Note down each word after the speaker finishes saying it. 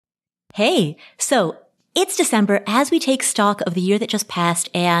Hey, so it's December as we take stock of the year that just passed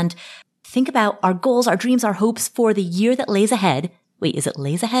and think about our goals, our dreams, our hopes for the year that lays ahead. Wait, is it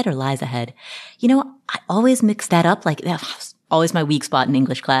lays ahead or lies ahead? You know, I always mix that up. Like, that's always my weak spot in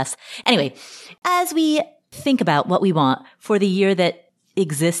English class. Anyway, as we think about what we want for the year that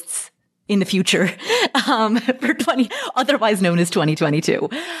exists in the future, otherwise known as 2022,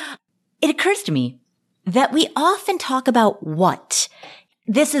 it occurs to me that we often talk about what.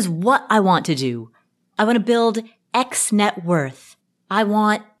 This is what I want to do. I want to build X net worth. I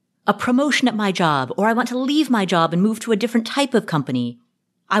want a promotion at my job, or I want to leave my job and move to a different type of company.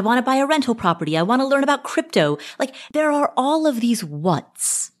 I want to buy a rental property. I want to learn about crypto. Like, there are all of these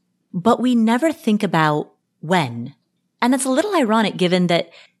whats, but we never think about when. And that's a little ironic given that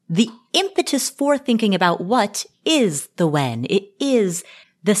the impetus for thinking about what is the when. It is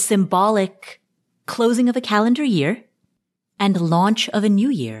the symbolic closing of a calendar year and launch of a new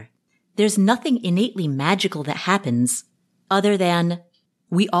year. There's nothing innately magical that happens other than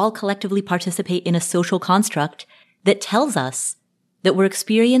we all collectively participate in a social construct that tells us that we're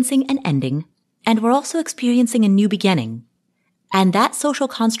experiencing an ending and we're also experiencing a new beginning. And that social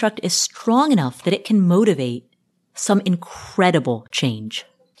construct is strong enough that it can motivate some incredible change.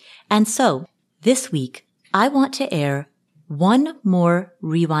 And so this week, I want to air one more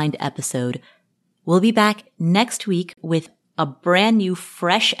Rewind episode. We'll be back next week with a brand new,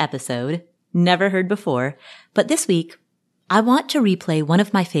 fresh episode, never heard before. But this week, I want to replay one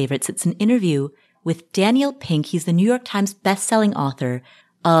of my favorites. It's an interview with Daniel Pink. He's the New York Times bestselling author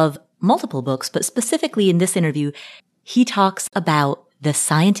of multiple books, but specifically in this interview, he talks about the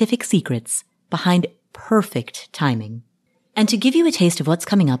scientific secrets behind perfect timing. And to give you a taste of what's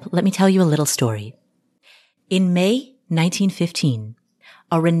coming up, let me tell you a little story. In May 1915,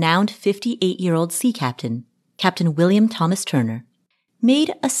 a renowned 58-year-old sea captain, Captain William Thomas Turner,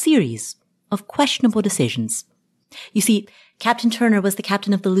 made a series of questionable decisions. You see, Captain Turner was the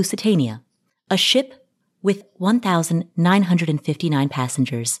captain of the Lusitania, a ship with 1,959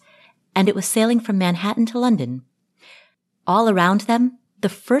 passengers, and it was sailing from Manhattan to London. All around them, the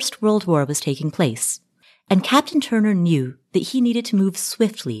First World War was taking place, and Captain Turner knew that he needed to move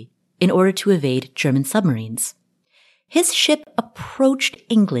swiftly in order to evade German submarines. His ship approached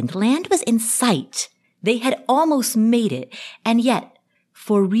England. Land was in sight. They had almost made it, and yet,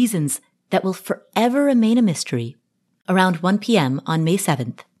 for reasons that will forever remain a mystery, around 1 p.m. on May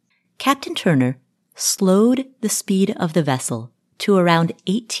 7th, Captain Turner slowed the speed of the vessel to around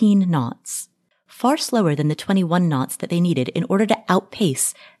 18 knots, far slower than the 21 knots that they needed in order to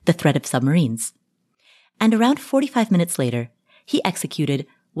outpace the threat of submarines. And around 45 minutes later, he executed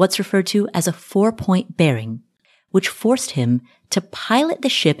what's referred to as a 4-point bearing, which forced him to pilot the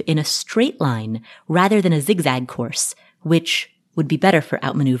ship in a straight line rather than a zigzag course, which would be better for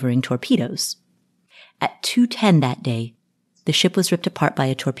outmaneuvering torpedoes. At 2:10 that day, the ship was ripped apart by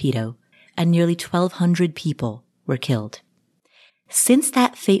a torpedo, and nearly 1,200 people were killed. Since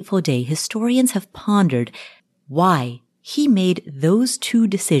that fateful day, historians have pondered why he made those two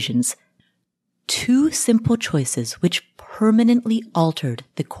decisions, two simple choices which permanently altered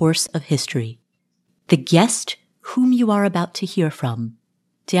the course of history. The guest whom you are about to hear from,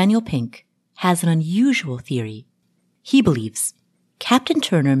 Daniel Pink, has an unusual theory. He believes Captain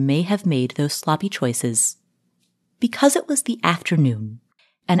Turner may have made those sloppy choices because it was the afternoon,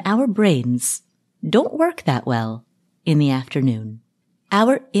 and our brains don't work that well in the afternoon.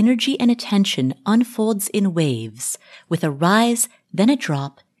 Our energy and attention unfolds in waves, with a rise, then a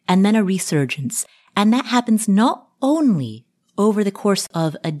drop, and then a resurgence. And that happens not only over the course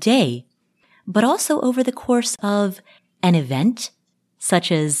of a day, but also over the course of an event,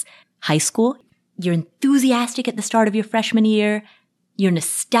 such as high school. You're enthusiastic at the start of your freshman year. You're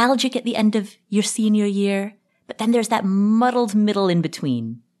nostalgic at the end of your senior year. But then there's that muddled middle in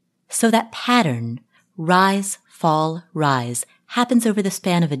between. So that pattern, rise, fall, rise, happens over the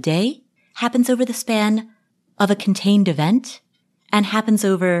span of a day, happens over the span of a contained event, and happens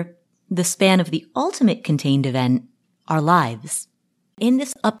over the span of the ultimate contained event, our lives. In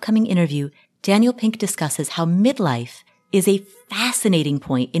this upcoming interview, Daniel Pink discusses how midlife is a fascinating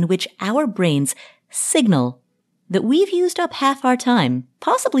point in which our brains signal that we've used up half our time,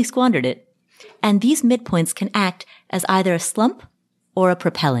 possibly squandered it, and these midpoints can act as either a slump or a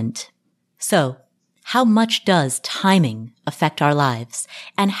propellant. So, how much does timing affect our lives,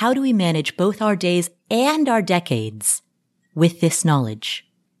 and how do we manage both our days and our decades with this knowledge?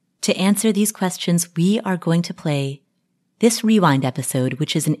 To answer these questions, we are going to play this Rewind episode,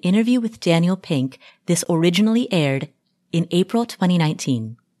 which is an interview with Daniel Pink. This originally aired in April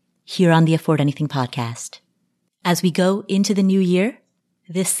 2019 here on the Afford Anything podcast. As we go into the new year,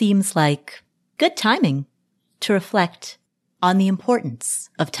 this seems like good timing to reflect on the importance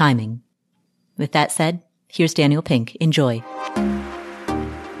of timing. With that said, here's Daniel Pink. Enjoy.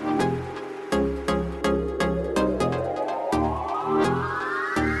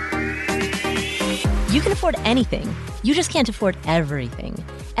 You can afford anything. You just can't afford everything.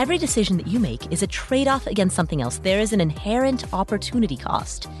 Every decision that you make is a trade-off against something else. There is an inherent opportunity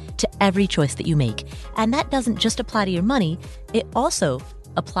cost to every choice that you make. And that doesn't just apply to your money, it also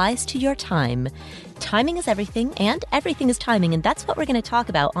applies to your time. Timing is everything, and everything is timing, and that's what we're going to talk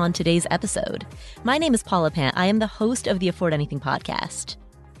about on today's episode. My name is Paula Pant. I am the host of the Afford Anything podcast.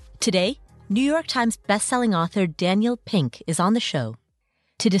 Today, New York Times bestselling author Daniel Pink is on the show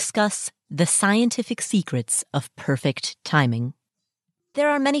to discuss the scientific secrets of perfect timing. There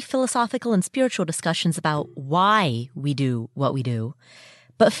are many philosophical and spiritual discussions about why we do what we do,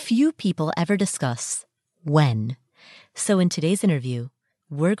 but few people ever discuss when. So in today's interview,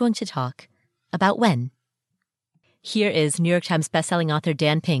 we're going to talk about when. Here is New York Times bestselling author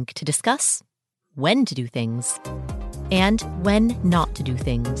Dan Pink to discuss when to do things and when not to do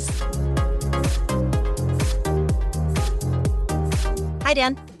things. Hi,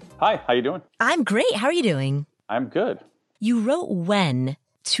 Dan. Hi, how you doing? I'm great. How are you doing? I'm good. You wrote when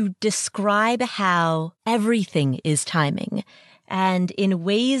to describe how everything is timing. And in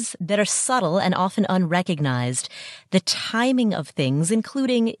ways that are subtle and often unrecognized, the timing of things,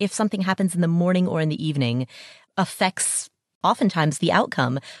 including if something happens in the morning or in the evening, affects oftentimes the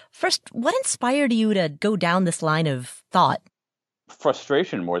outcome. First, what inspired you to go down this line of thought?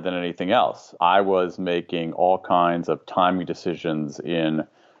 Frustration more than anything else. I was making all kinds of timing decisions in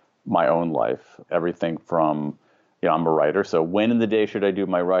my own life. Everything from, I'm a writer, so when in the day should I do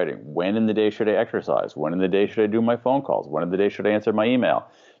my writing? When in the day should I exercise? When in the day should I do my phone calls? When in the day should I answer my email?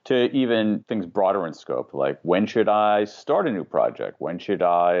 To even things broader in scope, like when should I start a new project? When should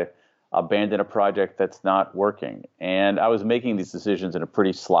I abandon a project that's not working? And I was making these decisions in a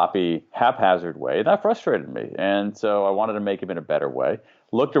pretty sloppy, haphazard way. That frustrated me. And so I wanted to make them in a better way.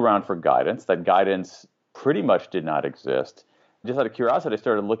 Looked around for guidance. That guidance pretty much did not exist. Just out of curiosity, I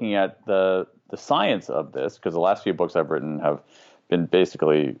started looking at the science of this, because the last few books I've written have been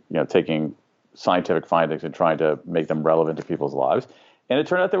basically, taking scientific findings and trying to make them relevant to people's lives. And it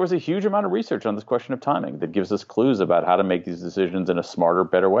turned out there was a huge amount of research on this question of timing that gives us clues about how to make these decisions in a smarter,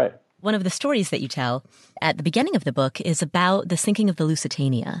 better way. One of the stories that you tell at the beginning of the book is about the sinking of the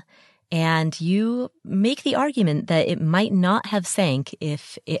Lusitania. And you make the argument that it might not have sank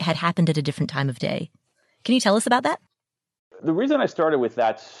if it had happened at a different time of day. Can you tell us about that? The reason I started with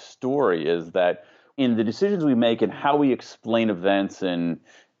that story is that in the decisions we make and how we explain events and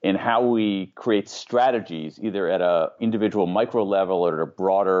in how we create strategies, either at an individual micro level or at a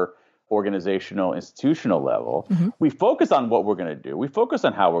broader organizational, institutional level, we focus on what we're going to do. We focus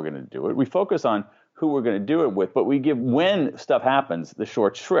on how we're going to do it. We focus on who we're going to do it with, but we give when stuff happens the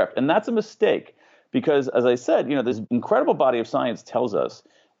short shrift. And that's a mistake because, as I said, this incredible body of science tells us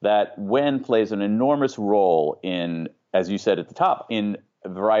that when plays an enormous role in, as you said at the top, in a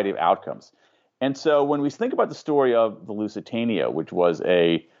variety of outcomes. And so when we think about the story of the Lusitania, which was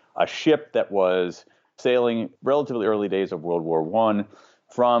a ship that was sailing relatively early days of World War I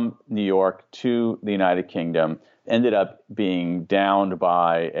from New York to the United Kingdom, ended up being sunk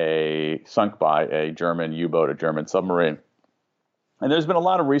by a German U-boat, a German submarine. And there's been a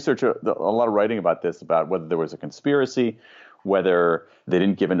lot of research, a lot of writing about this, about whether there was a conspiracy, whether they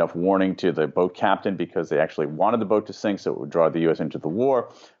didn't give enough warning to the boat captain because they actually wanted the boat to sink so it would draw the U.S. into the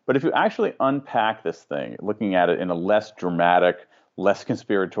war. But if you actually unpack this thing, looking at it in a less dramatic, less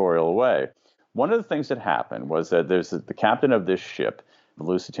conspiratorial way, one of the things that happened was that there's the captain of this ship, the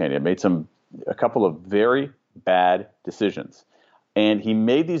Lusitania, made a couple of very bad decisions. And he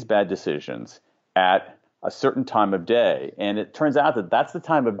made these bad decisions at a certain time of day. And it turns out that that's the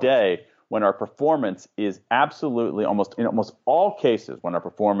time of day when our performance is absolutely, in almost all cases, when our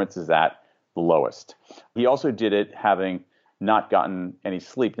performance is at the lowest. He also did it having not gotten any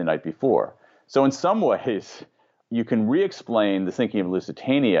sleep the night before. So in some ways, you can re-explain the sinking of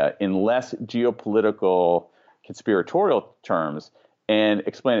Lusitania in less geopolitical, conspiratorial terms and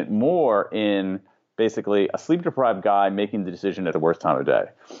explain it more in basically a sleep-deprived guy making the decision at the worst time of day.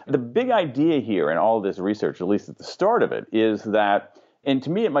 The big idea here in all of this research, at least at the start of it, is that, and to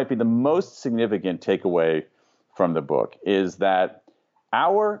me it might be the most significant takeaway from the book, is that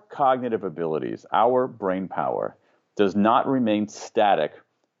our cognitive abilities, our brain power, does not remain static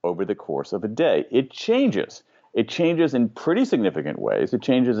over the course of a day. It changes. It changes in pretty significant ways. It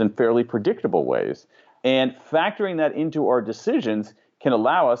changes in fairly predictable ways. And factoring that into our decisions can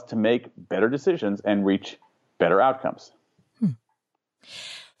allow us to make better decisions and reach better outcomes.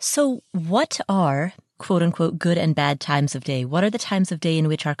 So what are, quote unquote, good and bad times of day? What are the times of day in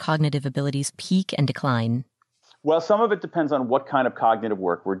which our cognitive abilities peak and decline? Well, some of it depends on what kind of cognitive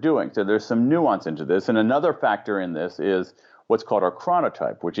work we're doing. So there's some nuance into this. And another factor in this is what's called our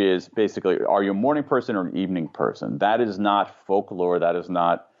chronotype, which is basically, are you a morning person or an evening person? That is not folklore. That is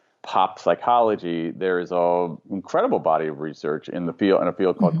not pop psychology. There is an incredible body of research in a field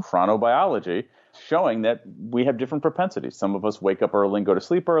called chronobiology, showing that we have different propensities. Some of us wake up early and go to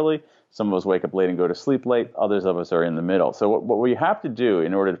sleep early. Some of us wake up late and go to sleep late. Others of us are in the middle. So what we have to do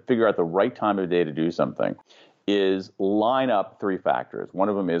in order to figure out the right time of day to do something is line up three factors. One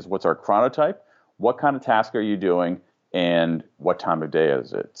of them is, what's our chronotype? What kind of task are you doing? And what time of day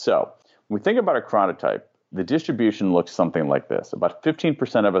is it? So when we think about a chronotype, the distribution looks something like this. About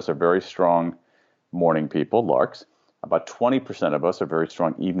 15% of us are very strong morning people, larks. About 20% of us are very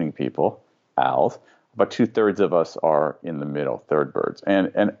strong evening people, owls. About 2/3 of us are in the middle, third birds.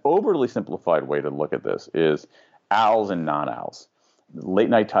 And an overly simplified way to look at this is owls and non-owls, late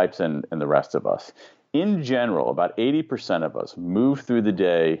night types and the rest of us. In general, about 80% of us move through the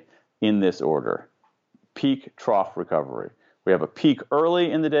day in this order: peak, trough, recovery. We have a peak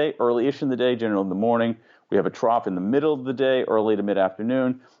early in the day, early-ish in the day, generally in the morning. We have a trough in the middle of the day, early to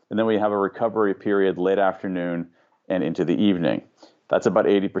mid-afternoon. And then we have a recovery period late afternoon and into the evening. That's about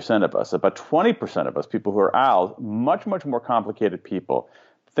 80% of us. About 20% of us, people who are owls, much, much more complicated people.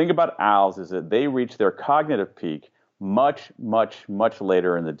 The thing about owls is that they reach their cognitive peak much, much, much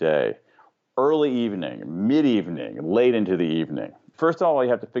later in the day. Early evening, mid-evening, late into the evening. First of all, you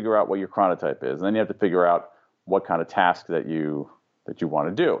have to figure out what your chronotype is, and then you have to figure out what kind of task that you want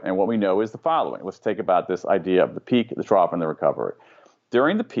to do. And what we know is the following. Let's take about this idea of the peak, the trough, and the recovery.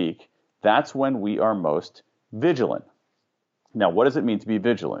 During the peak, that's when we are most vigilant. Now, what does it mean to be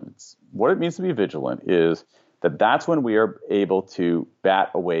vigilant? What it means to be vigilant is that that's when we are able to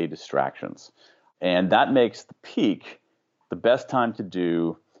bat away distractions. And that makes the peak the best time to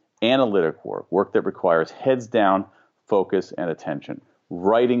do analytic work that requires heads down, focus, and attention.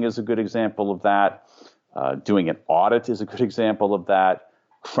 Writing is a good example of that. Doing an audit is a good example of that.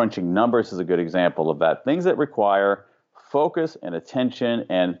 Crunching numbers is a good example of that. Things that require focus and attention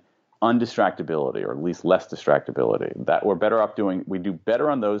and undistractibility, or at least less distractibility. That we're better off doing. We do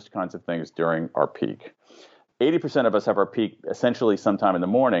better on those kinds of things during our peak. 80% of us have our peak essentially sometime in the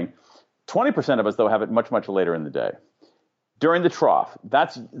morning. 20% of us, though, have it much, much later in the day. During the trough,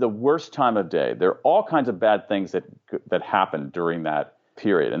 that's the worst time of day. There are all kinds of bad things that happen during that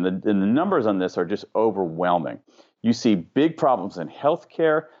period. And the numbers on this are just overwhelming. You see big problems in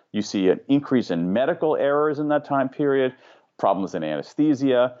healthcare. You see an increase in medical errors in that time period, problems in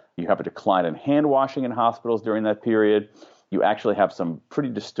anesthesia. You have a decline in hand washing in hospitals during that period. You actually have some pretty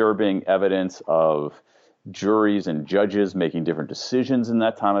disturbing evidence of juries and judges making different decisions in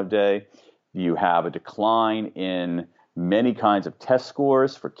that time of day. You have a decline in many kinds of test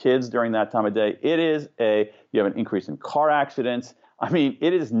scores for kids during that time of day. You have an increase in car accidents. I mean,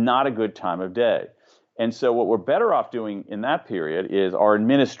 it is not a good time of day. And so what we're better off doing in that period is our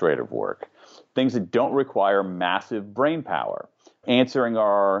administrative work, things that don't require massive brain power, answering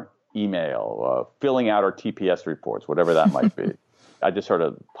our email, filling out our TPS reports, whatever that might be. I just heard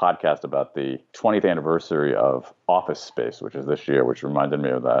a podcast about the 20th anniversary of Office Space, which is this year, which reminded me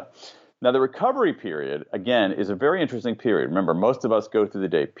of that. Now, the recovery period, again, is a very interesting period. Remember, most of us go through the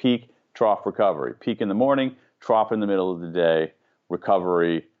day peak, trough, recovery. Peak in the morning, trough in the middle of the day,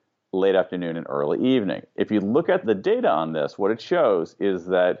 recovery late afternoon and early evening. If you look at the data on this, what it shows is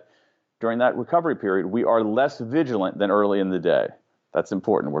that during that recovery period, we are less vigilant than early in the day. That's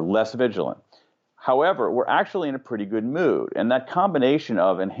important. We're less vigilant. However, we're actually in a pretty good mood. And that combination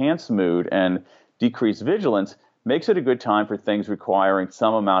of enhanced mood and decreased vigilance makes it a good time for things requiring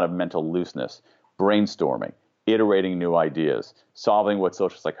some amount of mental looseness, brainstorming, iterating new ideas, solving what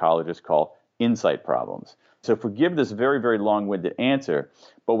social psychologists call insight problems. So forgive this very, very long-winded answer,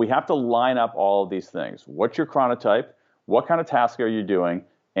 but we have to line up all of these things. What's your chronotype? What kind of task are you doing?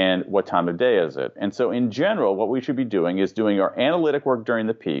 And what time of day is it? And so in general, what we should be doing is doing our analytic work during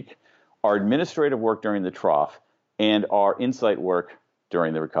the peak, our administrative work during the trough, and our insight work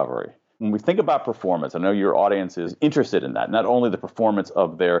during the recovery. When we think about performance, I know your audience is interested in that, not only the performance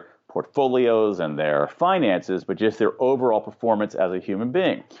of their portfolios and their finances, but just their overall performance as a human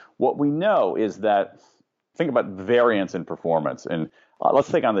being. What we know is that, think about variance in performance. And let's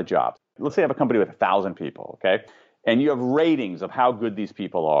take on the job. Let's say you have a company with 1,000 people, okay? And you have ratings of how good these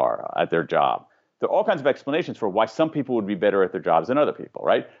people are at their job. There are all kinds of explanations for why some people would be better at their jobs than other people,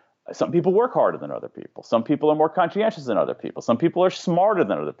 right? Some people work harder than other people. Some people are more conscientious than other people. Some people are smarter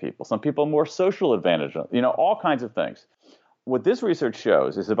than other people. Some people are more social advantage, all kinds of things. what this research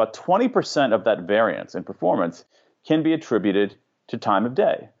shows is about 20% of that variance in performance can be attributed to time of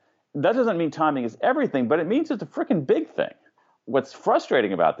day. That doesn't mean timing is everything, but it means it's a freaking big thing. What's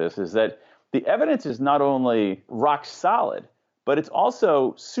frustrating about this is that the evidence is not only rock solid, but it's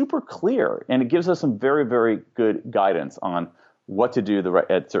also super clear, and it gives us some very, very good guidance on what to do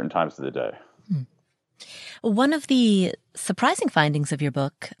at certain times of the day. One of the surprising findings of your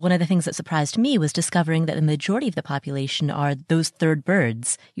book, one of the things that surprised me was discovering that the majority of the population are those third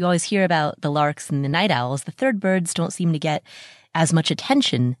birds. You always hear about the larks and the night owls. The third birds don't seem to get as much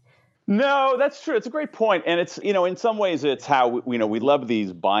attention. No, that's true. It's a great point. And it's, in some ways it's how, we love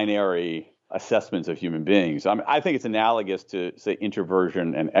these binary assessments of human beings. I think it's analogous to, say,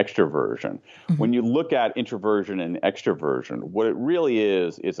 introversion and extroversion. Mm-hmm. When you look at introversion and extroversion, what it really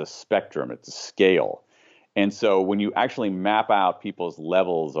is a spectrum. It's a scale. And so when you actually map out people's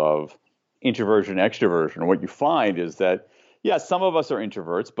levels of introversion, extroversion, what you find is that, some of us are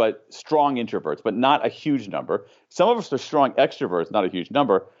introverts, but strong introverts, but not a huge number. Some of us are strong extroverts, not a huge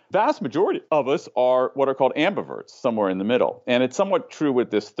number. Vast majority of us are what are called ambiverts, somewhere in the middle. And it's somewhat true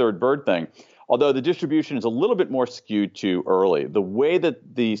with this third bird thing, although the distribution is a little bit more skewed to early. The way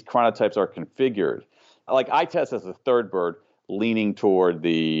that these chronotypes are configured, like I test as a third bird leaning toward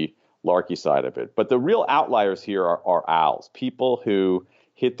the larky side of it. But the real outliers here are owls, people who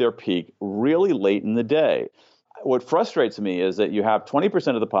hit their peak really late in the day. What frustrates me is that you have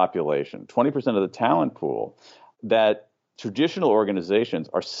 20% of the population, 20% of the talent pool that traditional organizations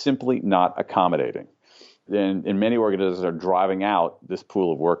are simply not accommodating. And many organizations are driving out this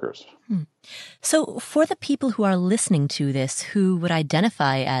pool of workers. So for the people who are listening to this, who would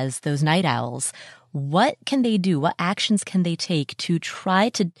identify as those night owls, what can they do? What actions can they take to try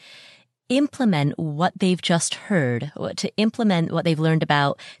to implement what they've just heard, to implement what they've learned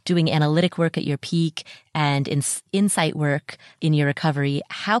about doing analytic work at your peak and insight work in your recovery?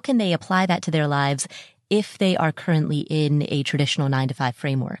 How can they apply that to their lives if they are currently in a traditional 9-to-5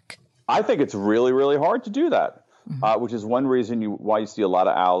 framework? I think it's really, really hard to do that, which is one reason why you see a lot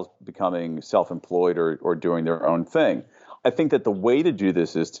of owls becoming self-employed or doing their own thing. I think that the way to do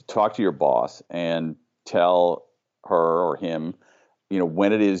this is to talk to your boss and tell her or him,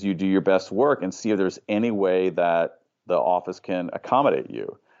 when it is you do your best work, and see if there's any way that the office can accommodate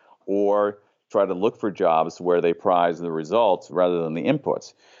you, or try to look for jobs where they prize the results rather than the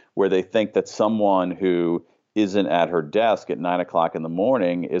inputs, where they think that someone who isn't at her desk at 9 o'clock in the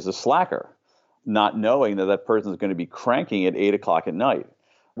morning is a slacker, not knowing that person is going to be cranking at 8 o'clock at night.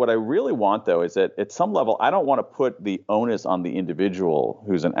 What I really want, though, is that at some level, I don't want to put the onus on the individual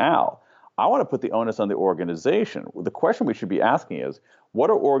who's an owl. I want to put the onus on the organization. The question we should be asking is, what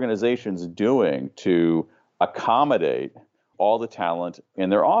are organizations doing to accommodate all the talent in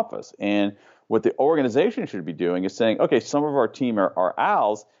their office? And what the organization should be doing is saying, okay, some of our team are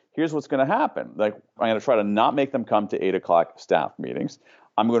owls. Here's what's going to happen. Like, I'm going to try to not make them come to 8 o'clock staff meetings.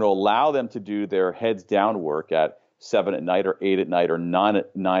 I'm going to allow them to do their heads down work at 7 at night or 8 at night or 9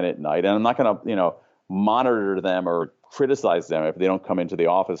 at night. And I'm not going to, monitor them or criticize them if they don't come into the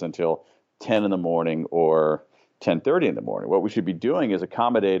office until 10 in the morning or 10:30 in the morning. What we should be doing is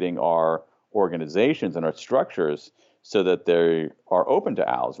accommodating our organizations and our structures so that they are open to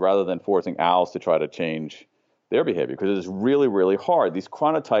owls rather than forcing owls to try to change their behavior, because it's really, really hard. These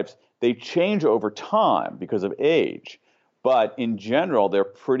chronotypes, they change over time because of age, but in general, they're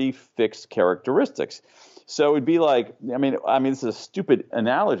pretty fixed characteristics. So it'd be like, I mean, this is a stupid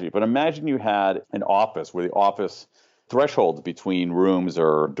analogy, but imagine you had an office where the office thresholds between rooms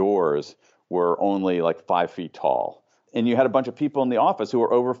or doors were only like 5 feet tall. And you had a bunch of people in the office who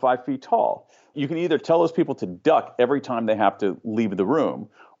were over 5 feet tall. You can either tell those people to duck every time they have to leave the room,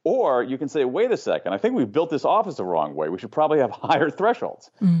 or you can say, wait a second, I think we've built this office the wrong way. We should probably have higher thresholds.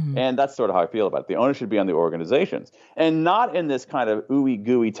 Mm-hmm. And that's sort of how I feel about it. The onus should be on the organizations, and not in this kind of ooey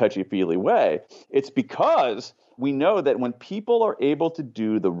gooey, touchy-feely way. It's because we know that when people are able to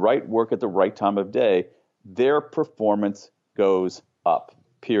do the right work at the right time of day, their performance goes up,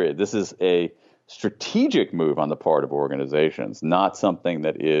 period. This is a strategic move on the part of organizations, not something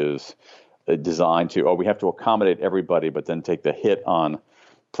that is designed to, we have to accommodate everybody, but then take the hit on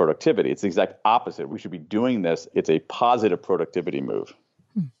productivity. It's the exact opposite. We should be doing this. It's a positive productivity move.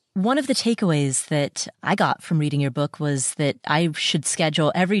 One of the takeaways that I got from reading your book was that I should schedule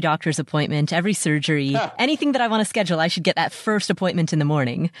every doctor's appointment, every surgery, anything that I want to schedule, I should get that first appointment in the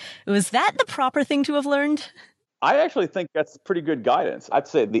morning. Was that the proper thing to have learned? I actually think that's pretty good guidance. I'd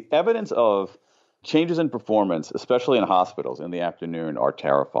say the evidence of changes in performance, especially in hospitals in the afternoon, are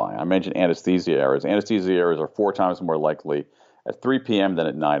terrifying. I mentioned anesthesia errors. Anesthesia errors are 4 times more likely at 3 p.m. than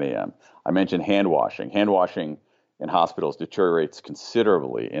at 9 a.m. I mentioned hand washing. Hand washing in hospitals deteriorates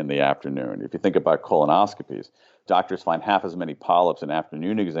considerably in the afternoon. If you think about colonoscopies, doctors find half as many polyps in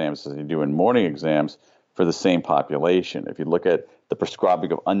afternoon exams as they do in morning exams for the same population. If you look at the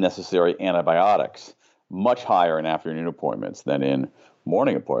prescribing of unnecessary antibiotics, much higher in afternoon appointments than in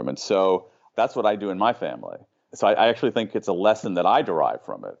morning appointments. So that's what I do in my family. So I actually think it's a lesson that I derive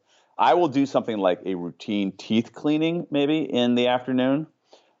from it. I will do something like a routine teeth cleaning maybe in the afternoon.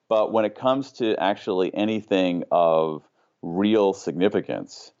 But when it comes to actually anything of real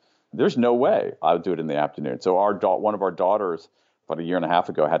significance, there's no way I would do it in the afternoon. So one of our daughters, about a year and a half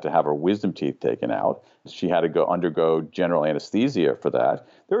ago, had to have her wisdom teeth taken out. She had to undergo general anesthesia for that.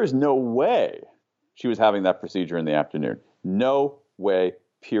 There is no way she was having that procedure in the afternoon. No way,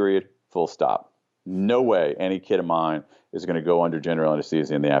 period, full stop. No way any kid of mine is going to go under general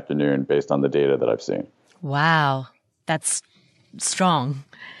anesthesia in the afternoon based on the data that I've seen. Wow, that's strong.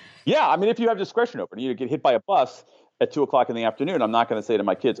 Yeah, I mean, if you have discretion over it, you get hit by a bus at 2:00 in the afternoon, I'm not going to say to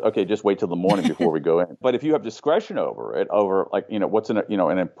my kids, okay, just wait till the morning before we go in. But if you have discretion over it, over like, what's an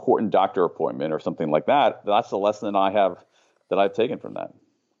important doctor appointment or something like that, that's the lesson that I've taken from that.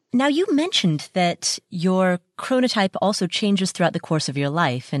 Now, you mentioned that your chronotype also changes throughout the course of your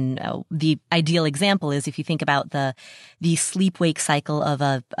life. And the ideal example is if you think about the sleep-wake cycle of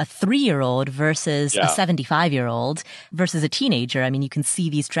a 3-year-old versus a 75-year-old versus a teenager. I mean, you can see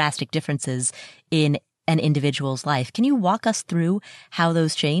these drastic differences in an individual's life. Can you walk us through how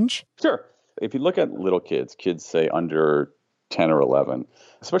those change? Sure. If you look at little kids say under 10 or 11,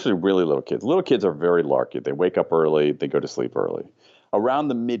 especially really little kids are very larky. They wake up early, they go to sleep early. Around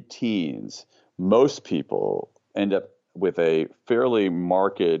the mid-teens, most people end up with a fairly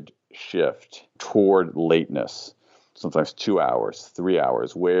marked shift toward lateness, sometimes 2 hours, 3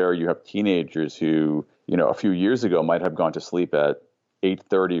 hours, where you have teenagers who, a few years ago might have gone to sleep at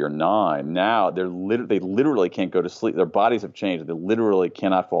 8:30 or 9. Now they literally can't go to sleep. Their bodies have changed. They literally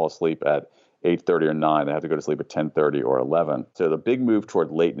cannot fall asleep at 8:30 or 9. They have to go to sleep at 10:30 or 11. So the big move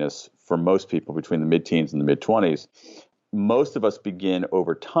toward lateness for most people between the mid-teens and the mid-20s, most of us begin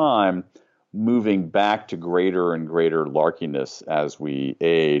over time moving back to greater and greater larkiness as we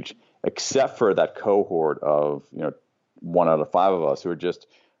age, except for that cohort of 1 out of 5 of us who are just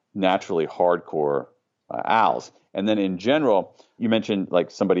naturally hardcore owls. And then in general, you mentioned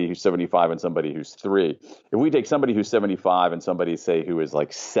like somebody who's 75 and somebody who's 3. If we take somebody who's 75 and somebody, say, who is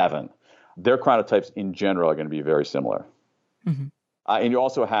like 7, their chronotypes in general are going to be very similar. Mm-hmm. And you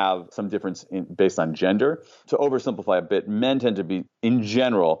also have some difference based on gender. To oversimplify a bit, men tend to be, in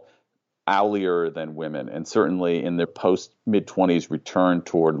general, owlier than women. And certainly in their post-mid-20s return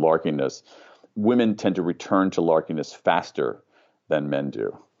toward larkiness, women tend to return to larkiness faster than men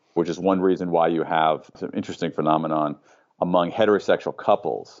do, which is one reason why you have some interesting phenomenon among heterosexual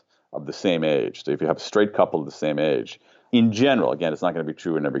couples of the same age. So if you have a straight couple of the same age, in general, again, it's not going to be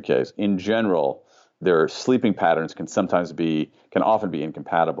true in every case, in general, their sleeping patterns can often be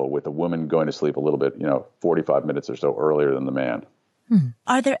incompatible with a woman going to sleep a little bit, 45 minutes or so earlier than the man.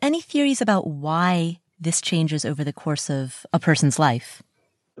 Are there any theories about why this changes over the course of a person's life?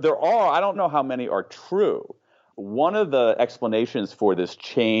 There are. I don't know how many are true. One of the explanations for this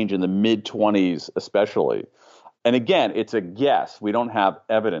change in the mid-20s especially, and again, it's a guess, we don't have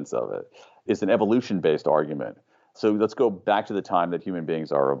evidence of it, is an evolution-based argument. So let's go back to the time that human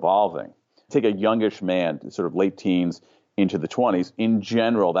beings are evolving. Take a youngish man, sort of late teens into the 20s. In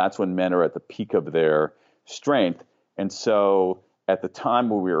general, that's when men are at the peak of their strength. And so at the time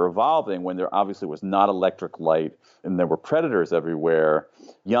when we were evolving, when there obviously was not electric light and there were predators everywhere,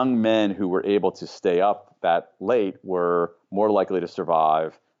 young men who were able to stay up that late were more likely to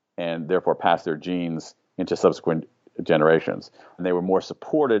survive and therefore pass their genes into subsequent generations. And they were more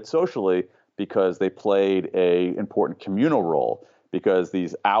supported socially because they played an important communal role, because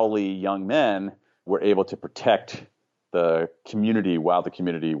these owly young men were able to protect the community while the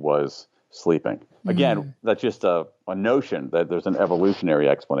community was sleeping. Again, that's just a notion that there's an evolutionary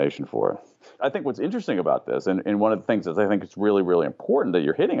explanation for it. I think what's interesting about this, and one of the things that I think is really, really important that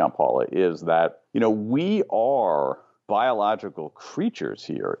you're hitting on, Paula, is that, we are biological creatures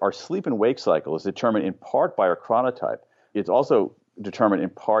here. Our sleep and wake cycle is determined in part by our chronotype. It's also determined in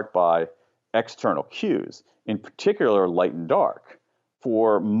part by external cues, in particular light and dark.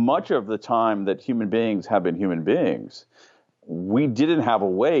 For much of the time that human beings have been human beings, we didn't have a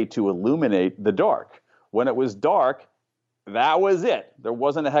way to illuminate the dark. When it was dark, that was it. There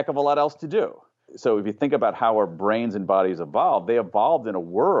wasn't a heck of a lot else to do. So if you think about how our brains and bodies evolved, they evolved in a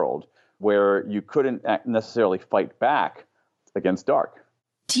world where you couldn't necessarily fight back against dark.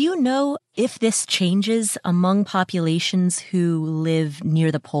 Do you know if this changes among populations who live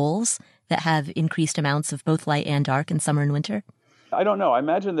near the poles that have increased amounts of both light and dark in summer and winter? I don't know. I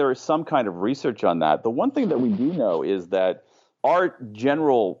imagine there is some kind of research on that. The one thing that we do know is that our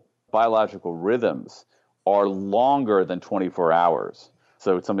general biological rhythms are longer than 24 hours.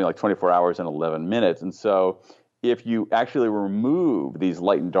 So it's something like 24 hours and 11 minutes. And so if you actually remove these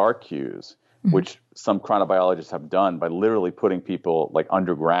light and dark cues, which some chronobiologists have done by literally putting people like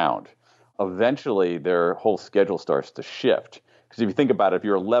underground, eventually their whole schedule starts to shift. Because if you think about it, if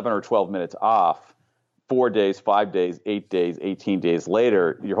you're 11 or 12 minutes off, 4 days, 5 days, 8 days, 18 days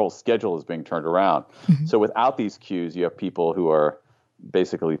later, your whole schedule is being turned around. So without these cues, you have people who are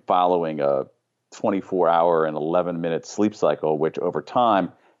basically following a 24-hour and 11-minute sleep cycle, which over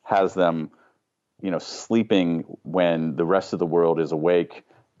time has them, sleeping when the rest of the world is awake,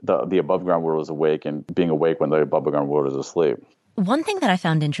 the above ground world is awake, and being awake when the above ground world is asleep. One thing that I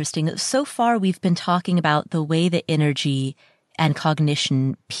found interesting, so far we've been talking about the way that energy and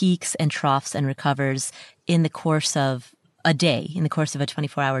cognition peaks and troughs and recovers in the course of a day, in the course of a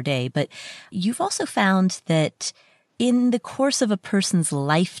 24-hour day. But you've also found that in the course of a person's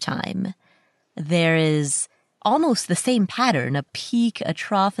lifetime, there is almost the same pattern, a peak, a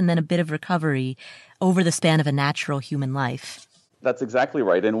trough, and then a bit of recovery over the span of a natural human life. That's exactly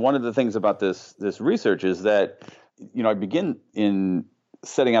right. And one of the things about this research is that, I begin in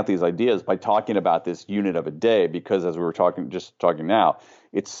setting out these ideas by talking about this unit of a day, because as we were talking now,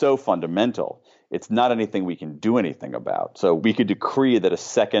 it's so fundamental. It's not anything we can do anything about. So we could decree that a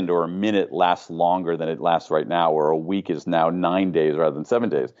second or a minute lasts longer than it lasts right now, or a week is now 9 days rather than 7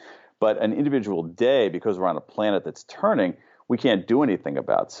 days. But an individual day, because we're on a planet that's turning, we can't do anything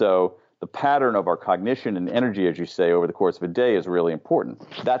about. So the pattern of our cognition and energy, as you say, over the course of a day is really important.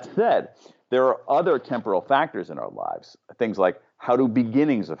 That said, there are other temporal factors in our lives, things like how do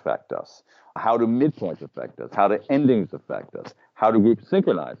beginnings affect us? How do midpoints affect us? How do endings affect us? How do groups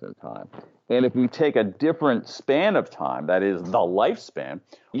synchronize in time? And if we take a different span of time, that is the lifespan,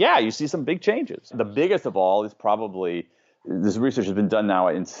 you see some big changes. The biggest of all is probably, this research has been done now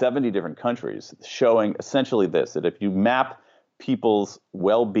in 70 different countries, showing essentially this, that if you map people's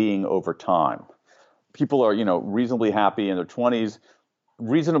well-being over time, people are, reasonably happy in their 20s,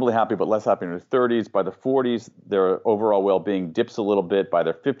 reasonably happy but less happy in their 30s. By the 40s, their overall well-being dips a little bit. By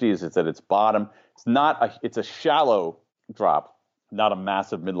their 50s, it's at its bottom. It's a shallow drop, not a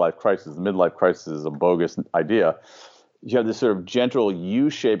massive midlife crisis. The midlife crisis is a bogus idea. You have this sort of gentle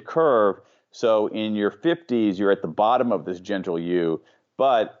U-shaped curve. So in your 50s, you're at the bottom of this gentle U.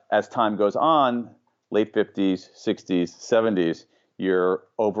 But as time goes on, late 50s, 60s, 70s, your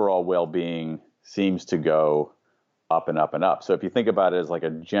overall well-being seems to go up and up and up. So if you think about it as like a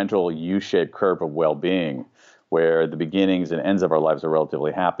gentle U-shaped curve of well-being, where the beginnings and ends of our lives are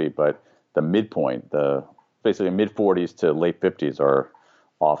relatively happy, but the midpoint, basically mid-40s to late 50s, are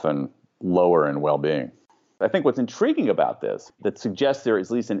often lower in well-being. I think what's intriguing about this, that suggests there is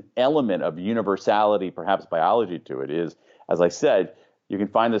at least an element of universality, perhaps biology to it, is, as I said, you can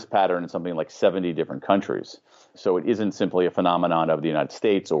find this pattern in something like 70 different countries. So it isn't simply a phenomenon of the United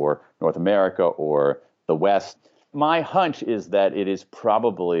States or North America or the West. My hunch is that it is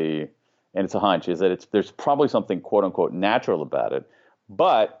probably, and it's a hunch, is that there's probably something quote unquote natural about it,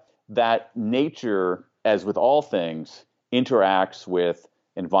 but that nature, as with all things, interacts with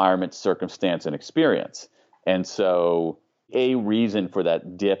environment, circumstance, and experience. And so a reason for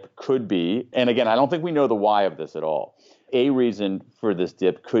that dip could be, and again, I don't think we know the why of this at all. A reason for this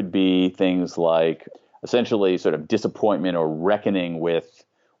dip could be things like essentially sort of disappointment or reckoning with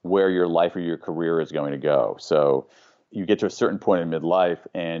where your life or your career is going to go. So you get to a certain point in midlife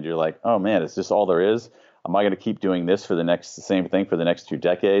and you're like, oh man, is this all there is? Am I going to keep doing this for the same thing for the next 2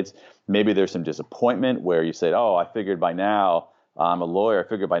 decades? Maybe there's some disappointment where you say, oh, I figured by now I'm a lawyer. I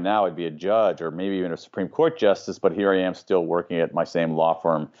figured by now I'd be a judge or maybe even a Supreme Court justice, but here I am still working at my same law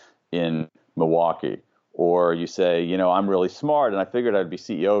firm in Milwaukee. Or you say, I'm really smart and I figured I'd be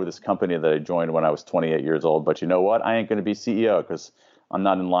CEO of this company that I joined when I was 28 years old, but you know what? I ain't going to be CEO because I'm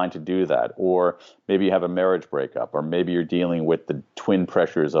not in line to do that. Or maybe you have a marriage breakup, or maybe you're dealing with the twin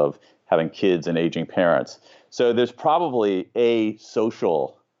pressures of having kids and aging parents. So there's probably a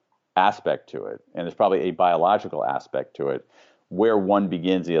social aspect to it, and there's probably a biological aspect to it. Where one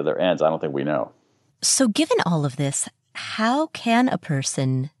begins, the other ends, I don't think we know. So given all of this, how can a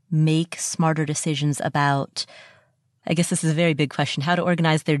person make smarter decisions about, I guess this is a very big question, how to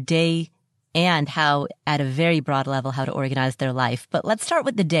organize their day and how, at a very broad level, how to organize their life? But let's start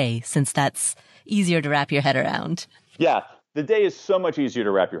with the day, since that's easier to wrap your head around. Yeah, the day is so much easier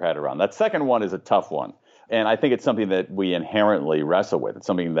to wrap your head around. That second one is a tough one. And I think it's something that we inherently wrestle with. It's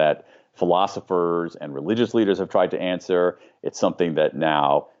something that philosophers and religious leaders have tried to answer. It's something that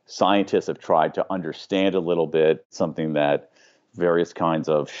now scientists have tried to understand a little bit, something that various kinds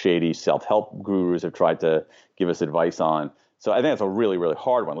of shady self-help gurus have tried to give us advice on. So I think that's a really, really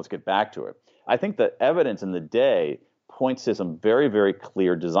hard one. Let's get back to it. I think the evidence in the day points to some very, very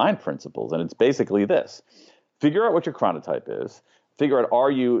clear design principles. And it's basically this. Figure out what your chronotype is. Figure out, are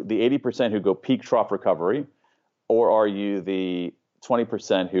you the 80% who go peak trough recovery, or are you the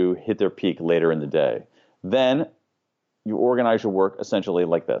 20% who hit their peak later in the day? Then you organize your work essentially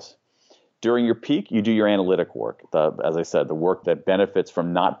like this. During your peak, you do your analytic work. As I said, the work that benefits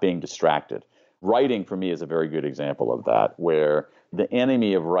from not being distracted. Writing, for me, is a very good example of that, where the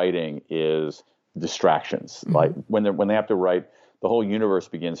enemy of writing is distractions. Mm-hmm. Like when they have to write, the whole universe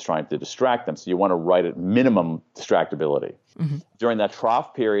begins trying to distract them. So you want to write at minimum distractibility. Mm-hmm. During that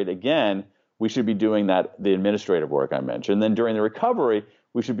trough period, again, we should be doing the administrative work I mentioned. Then during the recovery,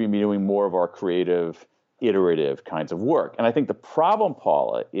 we should be doing more of our creative, iterative kinds of work. And I think the problem,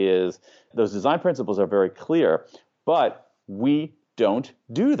 Paula, is those design principles are very clear, but we don't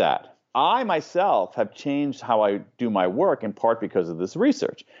do that. I myself have changed how I do my work in part because of this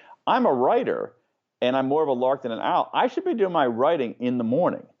research. I'm a writer, and I'm more of a lark than an owl. I should be doing my writing in the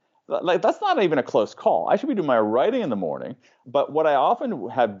morning. Like, that's not even a close call. I should be doing my writing in the morning. But what I often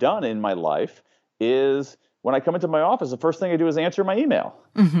have done in my life is when I come into my office, the first thing I do is answer my email.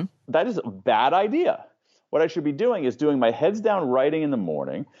 Mm-hmm. That is a bad idea. What I should be doing is doing my heads down writing in the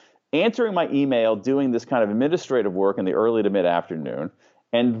morning, answering my email, doing this kind of administrative work in the early to mid-afternoon,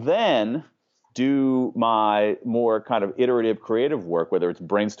 and then do my more kind of iterative creative work, whether it's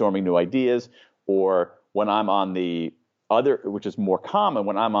brainstorming new ideas or when I'm on the other, which is more common,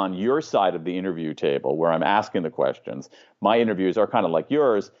 when I'm on your side of the interview table where I'm asking the questions. My interviews are kind of like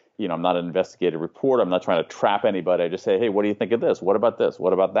yours. You know, I'm not an investigative reporter. I'm not trying to trap anybody. I just say, hey, what do you think of this? What about this?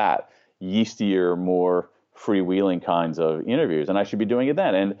 What about that? Yeastier, more freewheeling kinds of interviews. And I should be doing it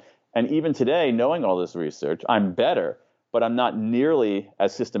then. And even today, knowing all this research, I'm better, but I'm not nearly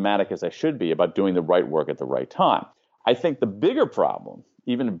as systematic as I should be about doing the right work at the right time. I think the bigger problem,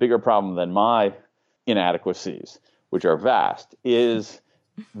 even a bigger problem than my inadequacies, which are vast, is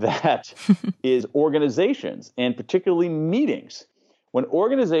organizations, and particularly meetings. When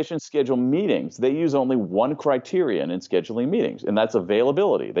organizations schedule meetings, they use only one criterion in scheduling meetings, and that's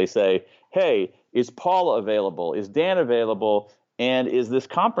availability. They say, hey, is Paula available? Is Dan available? And is this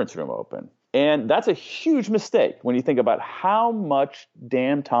conference room open? And that's a huge mistake when you think about how much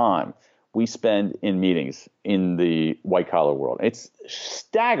damn time we spend in meetings in the white-collar world. It's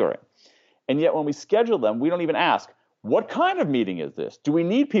staggering. And yet when we schedule them, we don't even ask, what kind of meeting is this? Do we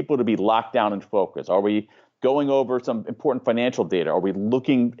need people to be locked down and focused? Are we going over some important financial data? Are we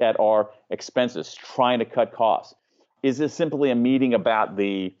looking at our expenses, trying to cut costs? Is this simply a meeting about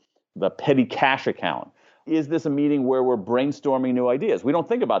the petty cash account? Is this a meeting where we're brainstorming new ideas? We don't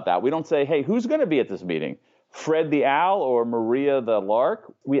think about that. We don't say, hey, who's going to be at this meeting? Fred the owl or Maria the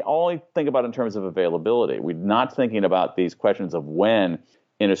lark? We only think about it in terms of availability. We're not thinking about these questions of when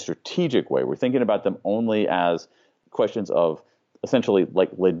in a strategic way. We're thinking about them only as questions of essentially like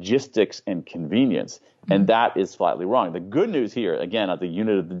logistics and convenience. And that is flatly wrong. The good news here, again, at the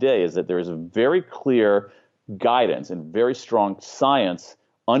unit of the day, is that there is a very clear guidance and very strong science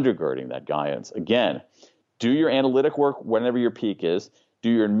undergirding that guidance. Again, do your analytic work whenever your peak is, do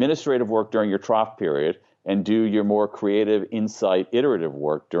your administrative work during your trough period, and do your more creative, insight, iterative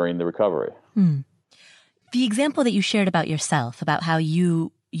work during the recovery. The example that you shared about yourself, about how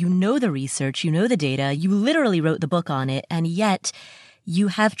you know the research, you know the data, you literally wrote the book on it, and yet you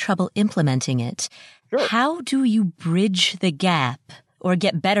have trouble implementing it. Sure. How do you bridge the gap or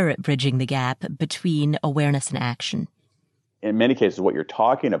get better at bridging the gap between awareness and action? In many cases, what you're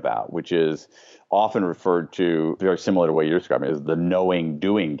talking about, which is often referred to very similar to what you're describing, is the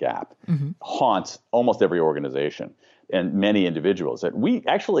knowing-doing gap, haunts almost every organization and many individuals. That we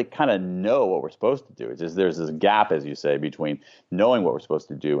actually kind of know what we're supposed to do. It's just there's this gap, as you say, between knowing what we're supposed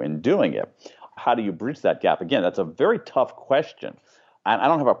to do and doing it. How do you bridge that gap? Again, that's a very tough question. And I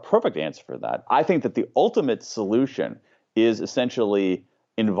don't have a perfect answer for that. I think that the ultimate solution is essentially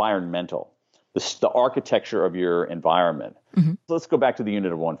environmental. The architecture of your environment. So let's go back to the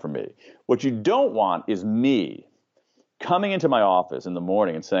unit of one for me. What you don't want is me coming into my office in the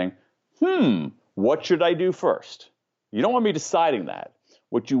morning and saying, what should I do first? You don't want me deciding that.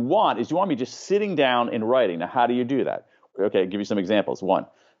 What you want is you want me just sitting down and writing. Now, how do you do that? Okay, I'll give you some examples. One,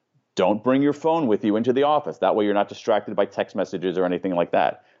 don't bring your phone with you into the office. That way you're not distracted by text messages or anything like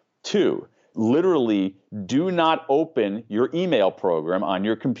that. Two, literally do not open your email program on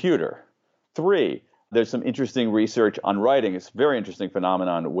your computer. Three, There's some interesting research on writing. It's a very interesting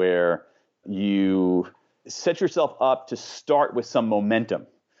phenomenon where you set yourself up to start with some momentum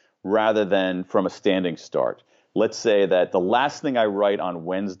rather than from a standing start. Let's say that the last thing I write on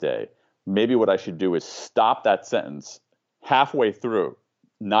Wednesday, maybe what I should do is stop that sentence halfway through,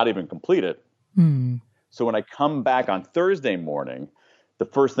 not even complete it. So when I come back on Thursday morning, the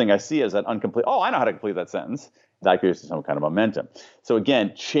first thing I see is that incomplete. Oh, I know how to complete that sentence. That gives you some kind of momentum. So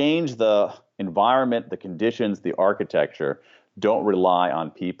again, change the environment, the conditions, the architecture. Don't rely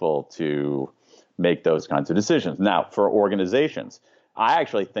on people to make those kinds of decisions. Now, for organizations, I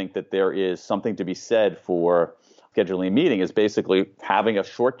actually think that there is something to be said for scheduling a meeting is basically having a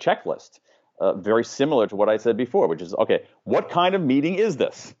short checklist, very similar to what I said before, which is, okay, what kind of meeting is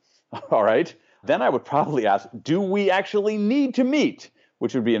this? All right. Then I would probably ask, do we actually need to meet?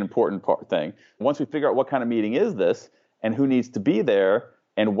 Which would be an important thing. Once we figure out what kind of meeting is this and who needs to be there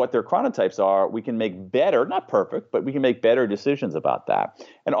and what their chronotypes are, we can make better, not perfect, but we can make better decisions about that.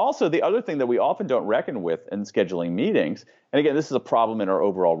 And also the other thing that we often don't reckon with in scheduling meetings, and again, this is a problem in our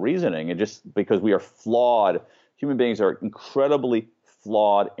overall reasoning, and just because we are flawed, human beings are incredibly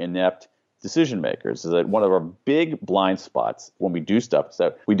flawed, inept decision makers. Is that one of our big blind spots when we do stuff is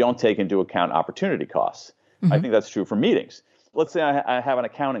that we don't take into account opportunity costs. I think that's true for meetings. Let's say I have an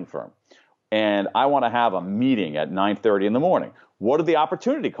accounting firm and I want to have a meeting at 9:30 in the morning. What are the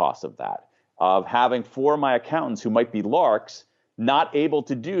opportunity costs of that? Of having 4 of my accountants who might be larks not able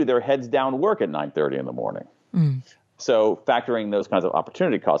to do their heads down work at 9:30 in the morning. So factoring those kinds of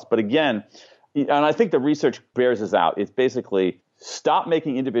opportunity costs. But again, and I think the research bears this out, it's basically stop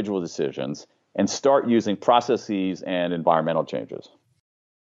making individual decisions and start using processes and environmental changes.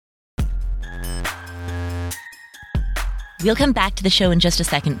 We'll come back to the show in just a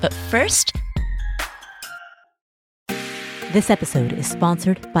second, but first... This episode is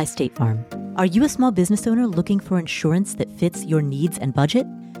sponsored by State Farm. Are you a small business owner looking for insurance that fits your needs and budget?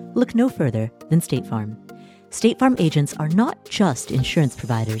 Look no further than State Farm. State Farm agents are not just insurance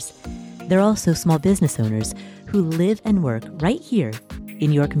providers. They're also small business owners who live and work right here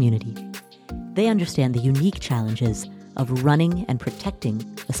in your community. They understand the unique challenges of running and protecting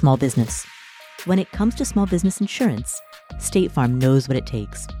a small business. When it comes to small business insurance, State Farm knows what it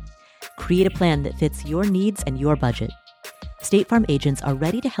takes. Create a plan that fits your needs and your budget. State Farm agents are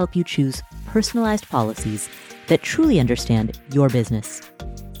ready to help you choose personalized policies that truly understand your business.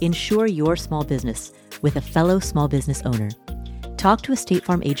 Insure your small business with a fellow small business owner. Talk to a State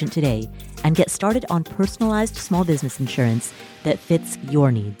Farm agent today and get started on personalized small business insurance that fits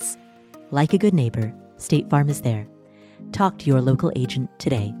your needs. Like a good neighbor, State Farm is there. Talk to your local agent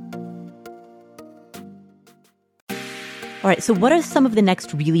today. All right, so what are some of the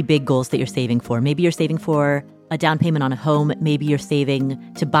next really big goals that you're saving for? Maybe you're saving for a down payment on a home. Maybe you're saving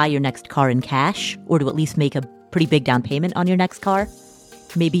to buy your next car in cash or to at least make a pretty big down payment on your next car.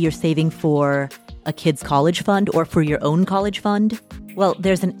 Maybe you're saving for a kid's college fund or for your own college fund. Well,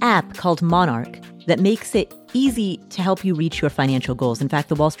 there's an app called Monarch that makes it easy to help you reach your financial goals. In fact,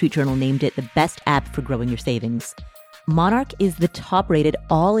 the Wall Street Journal named it the best app for growing your savings. Monarch is the top-rated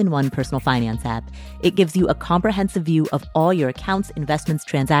all-in-one personal finance app. It gives you a comprehensive view of all your accounts, investments,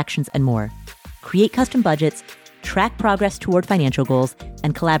 transactions, and more. Create custom budgets, track progress toward financial goals,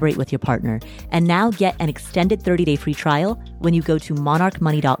 and collaborate with your partner. And now get an extended 30-day free trial when you go to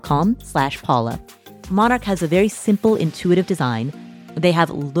monarchmoney.com/Paula. Monarch has a very simple, intuitive design. They have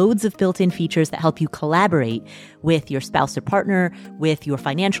loads of built-in features that help you collaborate with your spouse or partner, with your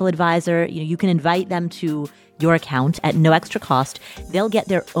financial advisor. You can invite them to your account at no extra cost. They'll get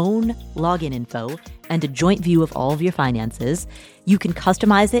their own login info and a joint view of all of your finances. You can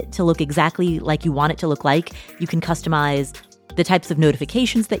customize it to look exactly like you want it to look like. You can customize the types of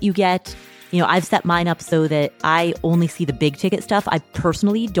notifications that you get. I've set mine up so that I only see the big ticket stuff. I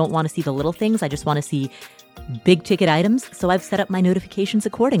personally don't want to see the little things. I just want to see big ticket items. So I've set up my notifications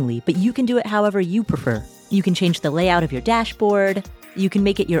accordingly, but you can do it however you prefer. You can change the layout of your dashboard. You can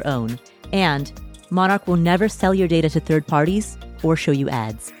make it your own. And Monarch will never sell your data to third parties or show you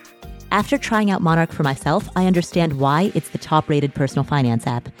ads. After trying out Monarch for myself, I understand why it's the top-rated personal finance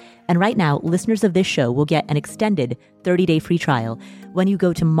app. And right now, listeners of this show will get an extended 30-day free trial when you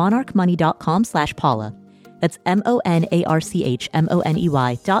go to monarchmoney.com/Paula. That's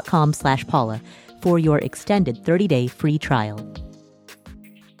monarchmoney.com/Paula for your extended 30-day free trial.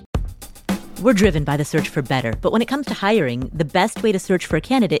 We're driven by the search for better, but when it comes to hiring, the best way to search for a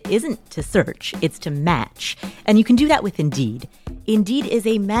candidate isn't to search, it's to match. And you can do that with Indeed. Indeed is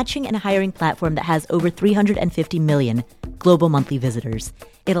a matching and hiring platform that has over 350 million global monthly visitors.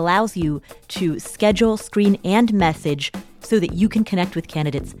 It allows you to schedule, screen, and message so that you can connect with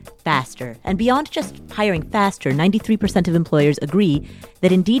candidates faster. And beyond just hiring faster, 93% of employers agree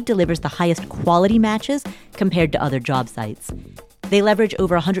that Indeed delivers the highest quality matches compared to other job sites. They leverage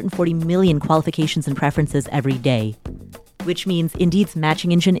over 140 million qualifications and preferences every day, which means Indeed's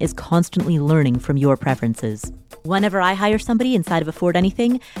matching engine is constantly learning from your preferences. Whenever I hire somebody inside of Afford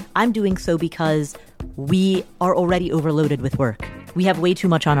Anything, I'm doing so because we are already overloaded with work. We have way too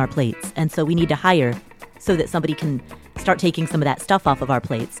much on our plates, and so we need to hire so that somebody can start taking some of that stuff off of our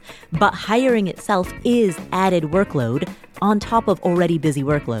plates. But hiring itself is added workload on top of already busy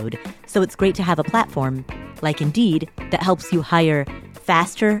workload. So it's great to have a platform like Indeed that helps you hire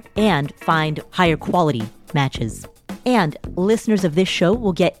faster and find higher quality matches. And listeners of this show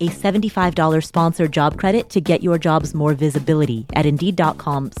will get a $75 sponsored job credit to get your jobs more visibility at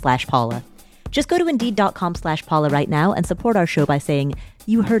Indeed.com/Paula. Just go to Indeed.com/Paula right now and support our show by saying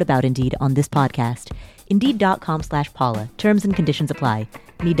you heard about Indeed on this podcast. Indeed.com/Paula. Terms and conditions apply.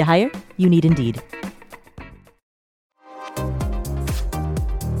 Need to hire? You need Indeed.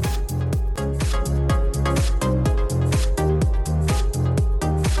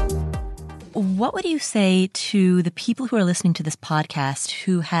 What would you say to the people who are listening to this podcast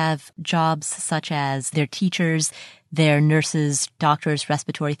who have jobs such as they're teachers, they're nurses, doctors,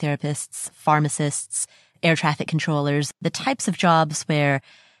 respiratory therapists, pharmacists, air traffic controllers, the types of jobs where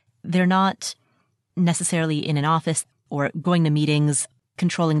they're not necessarily in an office or going to meetings,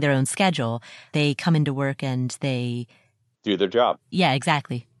 controlling their own schedule. They come into work and they do their job. Yeah,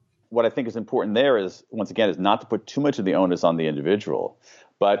 exactly. What I think is important there is, once again, is not to put too much of the onus on the individual.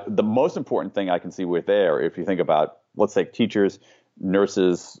 But the most important thing I can see with there, if you think about, let's say teachers,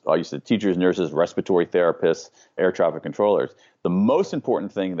 nurses, you said teachers, nurses, respiratory therapists, air traffic controllers, the most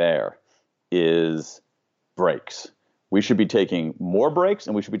important thing there is breaks. We should be taking more breaks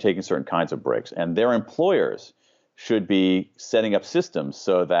and we should be taking certain kinds of breaks. And their employers should be setting up systems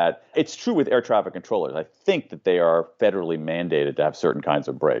so that it's true with air traffic controllers. I think that they are federally mandated to have certain kinds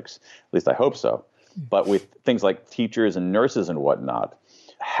of breaks. At least I hope so. But with things like teachers and nurses and whatnot,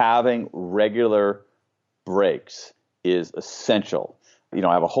 having regular breaks is essential. You know,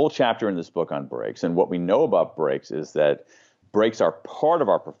 I have a whole chapter in this book on breaks. And what we know about breaks is that breaks are part of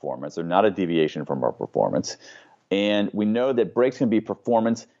our performance. They're not a deviation from our performance. And we know that breaks can be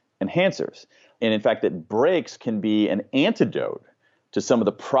performance enhancers. And in fact, that breaks can be an antidote to some of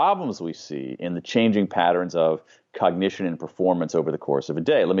the problems we see in the changing patterns of cognition and performance over the course of a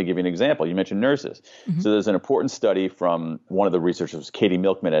day. Let me give you an example. You mentioned nurses. Mm-hmm. So there's an important study from one of the researchers, Katie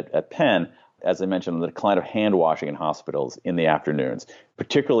Milkman at Penn, as I mentioned, on the decline of hand washing in hospitals in the afternoons,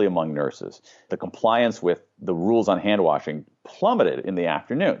 particularly among nurses. The compliance with the rules on hand washing plummeted in the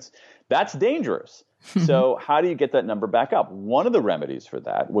afternoons. That's dangerous. So how do you get that number back up? One of the remedies for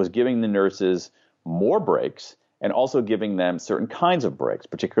that was giving the nurses more breaks and also giving them certain kinds of breaks,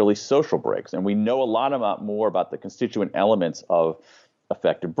 particularly social breaks. And we know a lot more about the constituent elements of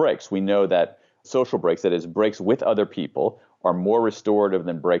effective breaks. We know that social breaks, that is, breaks with other people, are more restorative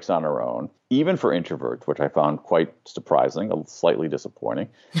than breaks on our own, even for introverts, which I found quite surprising, slightly disappointing.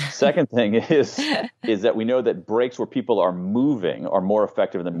 Second thing is that we know that breaks where people are moving are more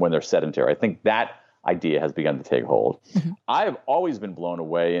effective than when they're sedentary. I think that idea has begun to take hold. Mm-hmm. I've always been blown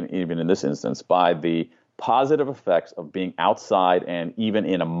away, and even in this instance, by the positive effects of being outside and even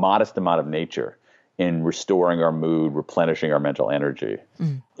in a modest amount of nature in restoring our mood, replenishing our mental energy.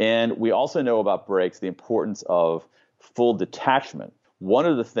 Mm. And we also know about breaks, the importance of full detachment. One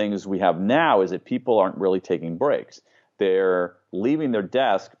of the things we have now is that people aren't really taking breaks. They're leaving their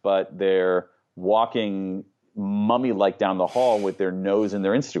desk, but they're walking mummy-like down the hall with their nose in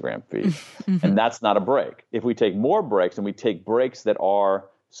their Instagram feed. Mm-hmm. And that's not a break. If we take more breaks and we take breaks that are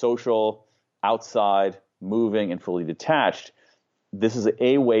social, outside, moving, and fully detached, this is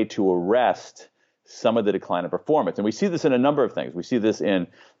a way to arrest some of the decline of performance. And we see this in a number of things. We see this in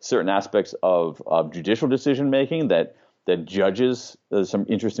certain aspects of judicial decision-making, that judges, there's some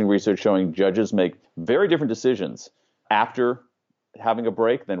interesting research showing judges make very different decisions after having a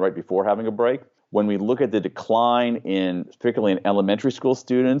break than right before having a break. When we look at the decline particularly in elementary school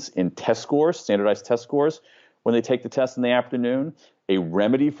students, in test scores, standardized test scores, when they take the test in the afternoon, a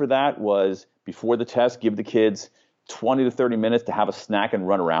remedy for that was before the test, give the kids 20 to 30 minutes to have a snack and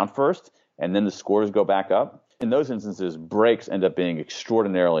run around first, and then the scores go back up. In those instances, breaks end up being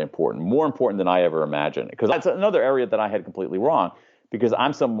extraordinarily important, more important than I ever imagined. Because that's another area that I had completely wrong, because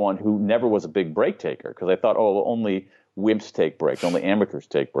I'm someone who never was a big break taker, because I thought, only wimps take breaks, only amateurs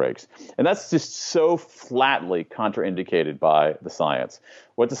take breaks. And that's just so flatly contraindicated by the science.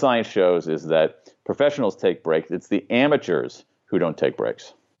 What the science shows is that professionals take breaks. It's the amateurs who don't take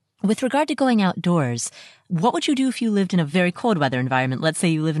breaks. With regard to going outdoors, what would you do if you lived in a very cold weather environment? Let's say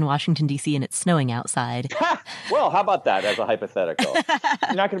you live in Washington, D.C. and it's snowing outside. Well, how about that as a hypothetical?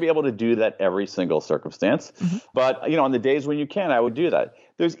 You're not going to be able to do that every single circumstance. Mm-hmm. But, on the days when you can, I would do that.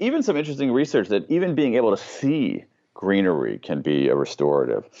 There's even some interesting research that even being able to see greenery can be a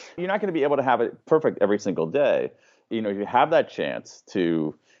restorative. You're not going to be able to have it perfect every single day. If you have that chance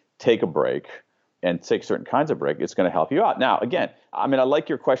to take a break and take certain kinds of break, it's going to help you out. Now, again, I like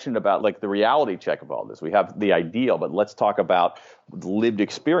your question about the reality check of all this. We have the ideal, but let's talk about the lived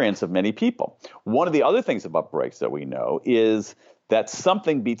experience of many people. One of the other things about breaks that we know is that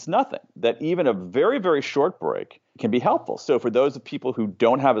something beats nothing, that even a very, very short break can be helpful. So for those people who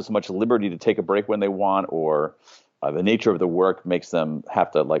don't have as much liberty to take a break when they want, or the nature of the work makes them have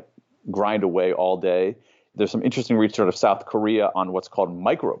to grind away all day, there's some interesting research out of South Korea on what's called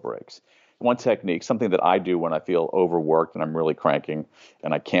micro breaks. One technique, something that I do when I feel overworked and I'm really cranking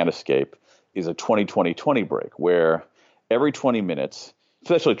and I can't escape, is a 20-20-20 break, where every 20 minutes,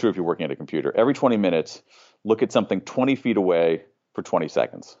 especially true if you're working at a computer, every 20 minutes, look at something 20 feet away for 20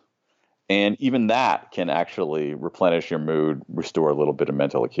 seconds. And even that can actually replenish your mood, restore a little bit of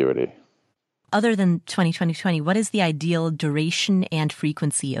mental acuity. Other than 20-20-20, what is the ideal duration and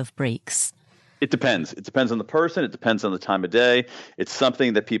frequency of breaks? It depends. It depends on the person. It depends on the time of day. It's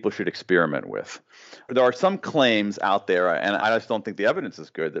something that people should experiment with. There are some claims out there, and I just don't think the evidence is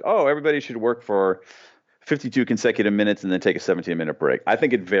good, that, everybody should work for 52 consecutive minutes and then take a 17-minute break. I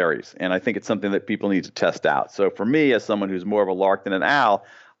think it varies, and I think it's something that people need to test out. So for me, as someone who's more of a lark than an owl,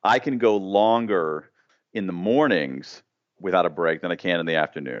 I can go longer in the mornings without a break than I can in the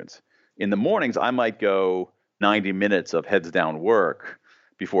afternoons. In the mornings, I might go 90 minutes of heads down work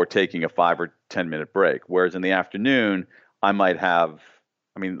before taking a 5 or 10 minute break. Whereas in the afternoon, I might have,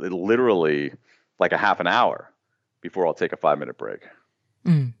 literally a half an hour before I'll take a 5-minute break.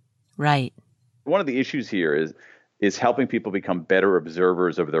 Right. One of the issues here is helping people become better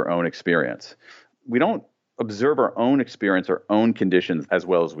observers of their own experience. We don't observe our own experience, our own conditions as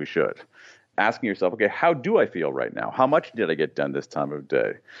well as we should. Asking yourself, okay, how do I feel right now? How much did I get done this time of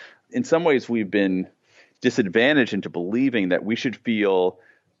day? In some ways, we've been disadvantaged into believing that we should feel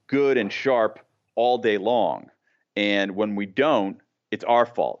good and sharp all day long. And when we don't, it's our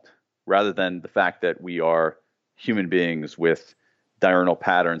fault, rather than the fact that we are human beings with diurnal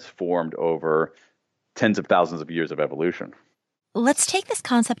patterns formed over tens of thousands of years of evolution. Let's take this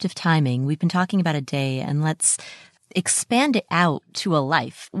concept of timing. We've been talking about a day, and let's expand it out to a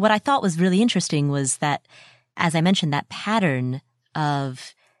life. What I thought was really interesting was that, as I mentioned, that pattern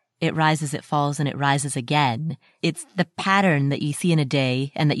of it rises, it falls, and it rises again. It's the pattern that you see in a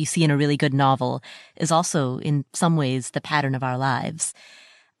day and that you see in a really good novel is also, in some ways, the pattern of our lives.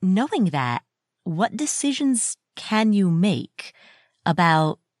 Knowing that, what decisions can you make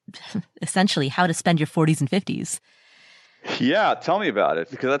about essentially how to spend your 40s and 50s? Yeah, tell me about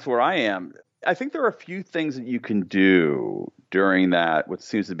it, because that's where I am. I think there are a few things that you can do during that, what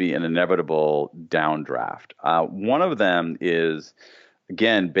seems to be an inevitable downdraft. One of them is,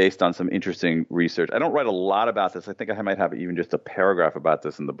 again, based on some interesting research. I don't write a lot about this. I think I might have even just a paragraph about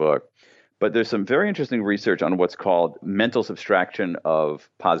this in the book. But there's some very interesting research on what's called mental subtraction of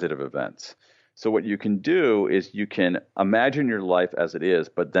positive events. So what you can do is you can imagine your life as it is,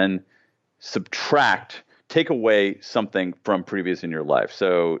 but then take away something from previous in your life.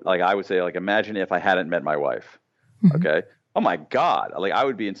 So I would say, imagine if I hadn't met my wife. Mm-hmm. Okay. Oh my God. I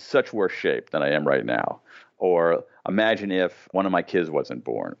would be in such worse shape than I am right now. Or imagine if one of my kids wasn't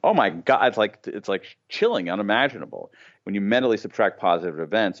born. Oh my God, it's like chilling, unimaginable. When you mentally subtract positive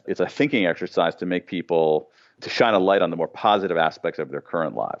events, it's a thinking exercise to make people, to shine a light on the more positive aspects of their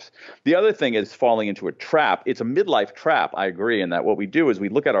current lives. The other thing is falling into a trap. It's a midlife trap, I agree, in that what we do is we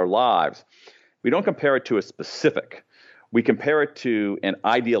look at our lives. We don't compare it to a specific. We compare it to an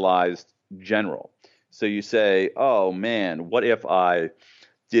idealized general. So you say, oh man, what if I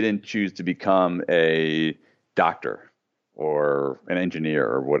didn't choose to become a doctor or an engineer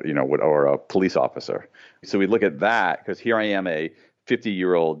or a police officer? So we look at that, because here I am, a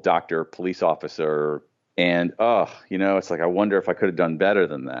 50-year-old doctor, police officer, and it's I wonder if I could have done better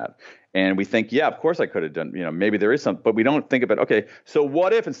than that. And we think, yeah, of course I could have done, maybe there is some, but we don't think about, okay, so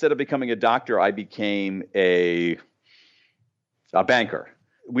what if instead of becoming a doctor, I became a banker?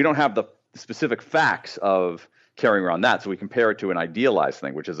 We don't have the specific facts of carrying around that. So we compare it to an idealized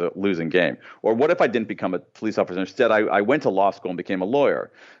thing, which is a losing game. Or what if I didn't become a police officer? Instead, I went to law school and became a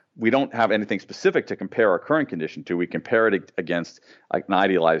lawyer. We don't have anything specific to compare our current condition to. We compare it against an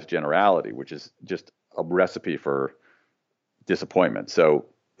idealized generality, which is just a recipe for disappointment. So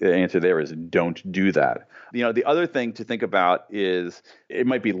the answer there is don't do that. The other thing to think about is it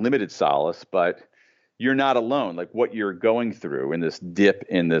might be limited solace, but you're not alone. Like what you're going through in this dip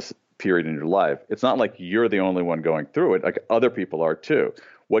in this period in your life, it's not like you're the only one going through it. Like other people are too.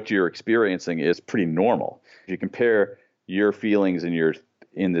 What you're experiencing is pretty normal. If you compare your feelings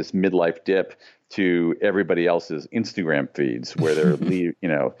in this midlife dip to everybody else's Instagram feeds where they're, you're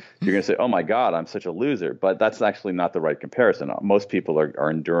going to say, oh my God, I'm such a loser. But that's actually not the right comparison. Most people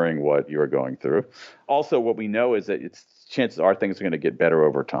are enduring what you're going through. Also, what we know is that chances are things are going to get better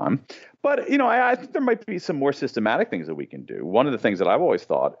over time. But, I think there might be some more systematic things that we can do. One of the things that I've always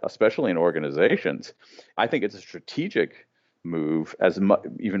thought, especially in organizations, I think it's a strategic move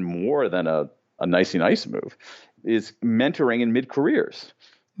even more than a nicey-nice move, is mentoring in mid-careers.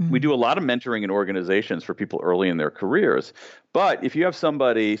 We do a lot of mentoring in organizations for people early in their careers. But if you have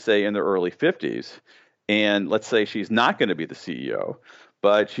somebody, say, in their early 50s, and let's say she's not going to be the CEO,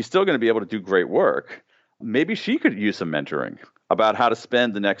 but she's still going to be able to do great work, maybe she could use some mentoring about how to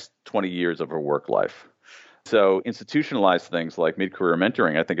spend the next 20 years of her work life. So institutionalized things like mid-career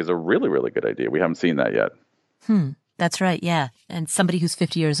mentoring, I think, is a really, really good idea. We haven't seen that yet. That's right, yeah. And somebody who's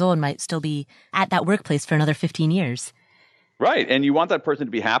 50 years old might still be at that workplace for another 15 years. Right. And you want that person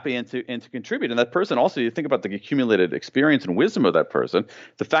to be happy and to contribute. And that person also, you think about the accumulated experience and wisdom of that person.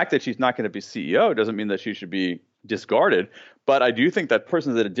 The fact that she's not going to be CEO doesn't mean that she should be discarded. But I do think that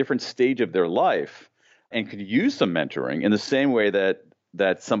person is at a different stage of their life and could use some mentoring in the same way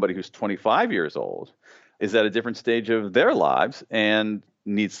that somebody who's 25 years old is at a different stage of their lives and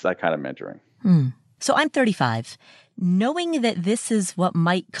needs that kind of mentoring. So I'm 35. Knowing that this is what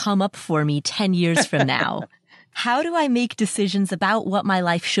might come up for me 10 years from now, how do I make decisions about what my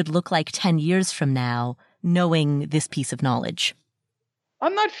life should look like 10 years from now, knowing this piece of knowledge?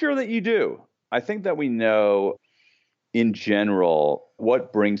 I'm not sure that you do. I think that we know in general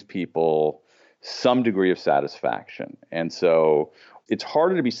what brings people some degree of satisfaction. And so it's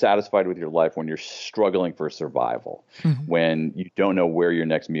harder to be satisfied with your life when you're struggling for survival, when you don't know where your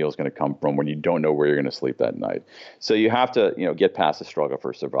next meal is going to come from, when you don't know where you're going to sleep that night. So you have to, get past the struggle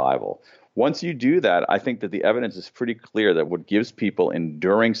for survival. Once you do that, I think that the evidence is pretty clear that what gives people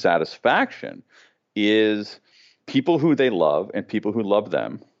enduring satisfaction is people who they love and people who love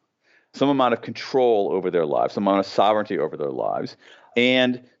them, some amount of control over their lives, some amount of sovereignty over their lives,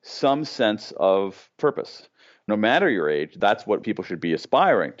 and some sense of purpose. No matter your age, that's what people should be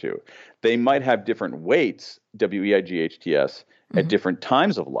aspiring to. They might have different weights, WEIGHTS, at different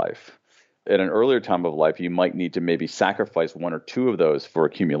times of life. At an earlier time of life, you might need to maybe sacrifice one or two of those for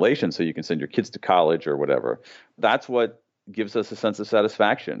accumulation so you can send your kids to college or whatever. That's what gives us a sense of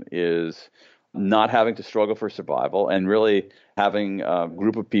satisfaction, is not having to struggle for survival and really having a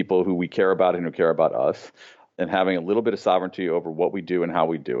group of people who we care about and who care about us, and having a little bit of sovereignty over what we do and how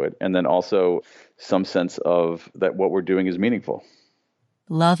we do it. And then also some sense of that what we're doing is meaningful.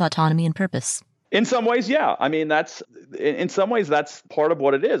 Love, autonomy, and purpose. In some ways, yeah. I mean, that's part of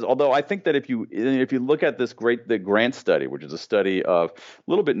what it is. Although I think that if you look at the Grant study, which is a study of a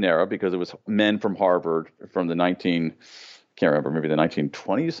little bit narrow because it was men from Harvard from the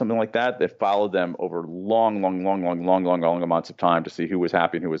 1920s, something like that, that followed them over long amounts of time to see who was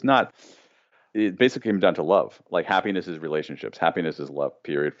happy and who was not. It basically came down to love. Like happiness is relationships. Happiness is love,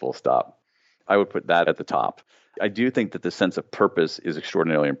 period, full stop. I would put that at the top. I do think that the sense of purpose is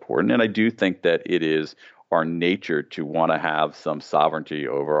extraordinarily important. And I do think that it is our nature to want to have some sovereignty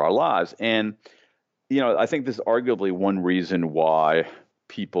over our lives. And, I think this is arguably one reason why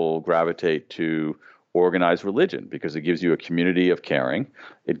people gravitate to organized religion, because it gives you a community of caring.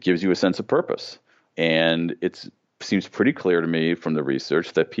 It gives you a sense of purpose. And it seems pretty clear to me from the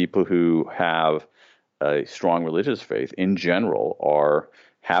research that people who have a strong religious faith in general are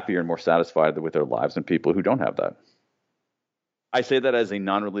happier and more satisfied with their lives than people who don't have that. I say that as a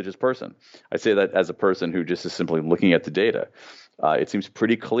non-religious person. I say that as a person who just is simply looking at the data. It seems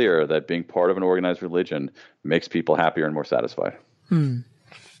pretty clear that being part of an organized religion makes people happier and more satisfied.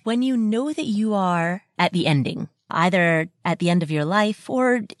 When you know that you are at the ending, either at the end of your life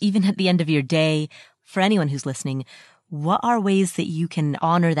or even at the end of your day, for anyone who's listening, what are ways that you can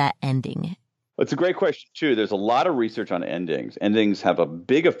honor that ending? It's a great question, too. There's a lot of research on endings. Endings have a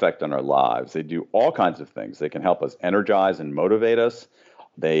big effect on our lives. They do all kinds of things. They can help us energize and motivate us.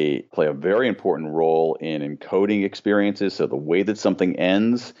 They play a very important role in encoding experiences. So the way that something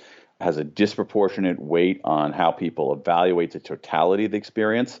ends has a disproportionate weight on how people evaluate the totality of the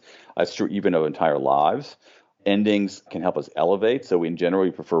experience. That's true even of entire lives. Endings can help us elevate. So in general,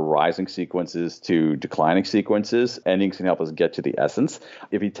 we prefer rising sequences to declining sequences. Endings can help us get to the essence.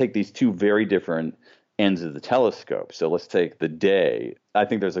 If you take these two very different ends of the telescope. So let's take the day. I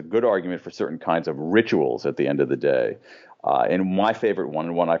think there's a good argument for certain kinds of rituals at the end of the day. And my favorite one,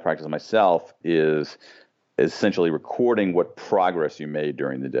 and one I practice myself, is essentially recording what progress you made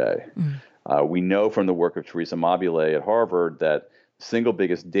during the day. We know from the work of Teresa Mabile at Harvard that the single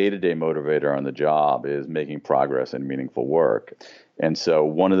biggest day-to-day motivator on the job is making progress and meaningful work. And so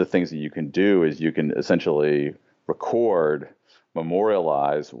one of the things that you can do is you can essentially record,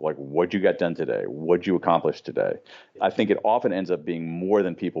 memorialize, like, what you got done today, what you accomplished today. I think it often ends up being more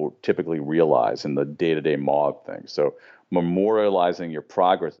than people typically realize in the day-to-day maw of things. So memorializing your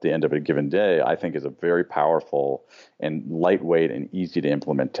progress at the end of a given day, I think, is a very powerful and lightweight and easy to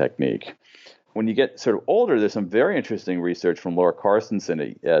implement technique. When you get sort of older, there's some very interesting research from Laura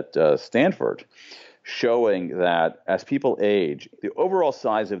Carstensen at Stanford showing that as people age, the overall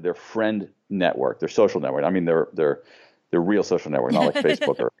size of their friend network, their social network, I mean, their real social network, not like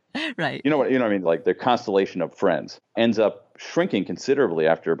Facebook or right. You know what I mean? Like their constellation of friends ends up shrinking considerably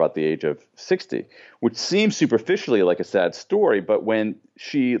after about the age of 60, which seems superficially like a sad story. But when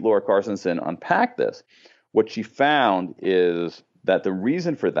Laura Carstensen, unpacked this, what she found is that the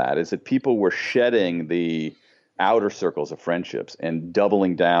reason for that is that people were shedding the outer circles of friendships and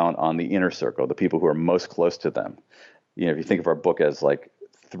doubling down on the inner circle, the people who are most close to them. You know, if you think of our book as like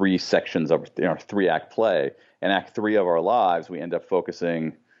 3 sections of, 3-act play, in Act 3 of our lives, we end up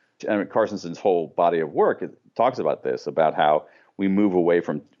focusing. I mean, Carstensen's whole body of work talks about this, about how we move away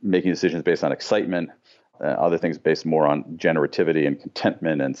from making decisions based on excitement, other things based more on generativity and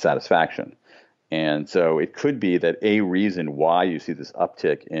contentment and satisfaction. And so it could be that a reason why you see this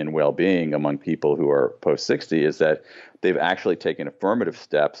uptick in well-being among people who are post-60 is that they've actually taken affirmative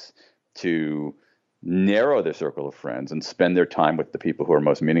steps to narrow their circle of friends and spend their time with the people who are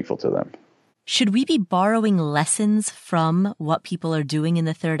most meaningful to them. Should we be borrowing lessons from what people are doing in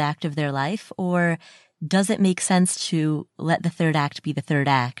the third act of their life, or does it make sense to let the third act be the third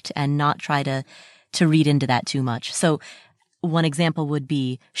act and not try to read into that too much? So one example would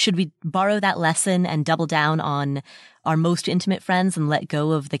be, should we borrow that lesson and double down on our most intimate friends and let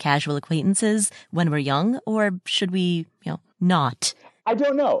go of the casual acquaintances when we're young? Or should we, not? I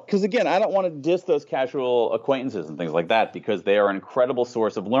don't know. Because again, I don't want to diss those casual acquaintances and things like that, because they are an incredible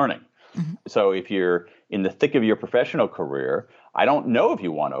source of learning. Mm-hmm. So if you're in the thick of your professional career, I don't know if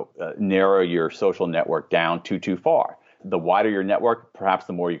you want to narrow your social network down too far. The wider your network, perhaps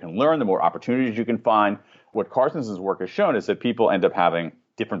the more you can learn, the more opportunities you can find. What Carstensen's work has shown is that people end up having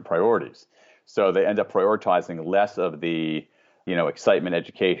different priorities. So they end up prioritizing less of the, excitement,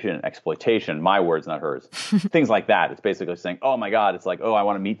 education, exploitation, my words, not hers, things like that. It's basically saying, oh my God, it's like, I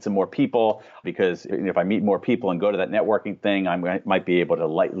want to meet some more people, because if I meet more people and go to that networking thing, I might be able to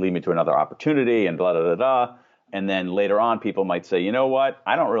lead me to another opportunity and blah, blah, blah, blah. And then later on, people might say, you know what,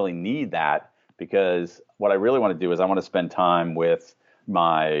 I don't really need that, because what I really want to do is I want to spend time with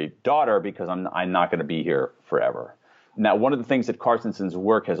my daughter, because I'm not going to be here forever. Now, one of the things that Carstensen's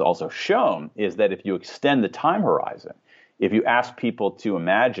work has also shown is that if you extend the time horizon, if you ask people to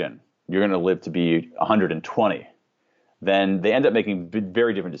imagine you're going to live to be 120, then they end up making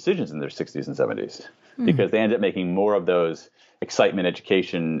very different decisions in their 60s and 70s, because they end up making more of those excitement,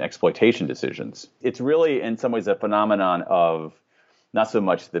 education, exploitation decisions. It's really, in some ways, a phenomenon of not so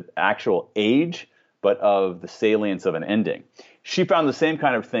much the actual age, but of the salience of an ending. She found the same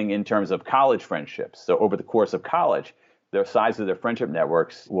kind of thing in terms of college friendships. So over the course of college, the size of their friendship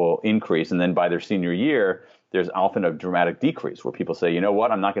networks will increase. And then by their senior year, there's often a dramatic decrease where people say, you know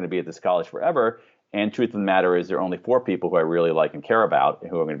what, I'm not going to be at this college forever. And truth of the matter is there are only 4 people who I really like and care about,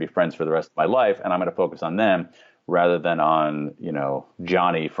 who are going to be friends for the rest of my life. And I'm going to focus on them rather than on,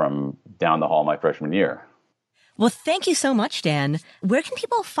 Johnny from down the hall my freshman year. Well, thank you so much, Dan. Where can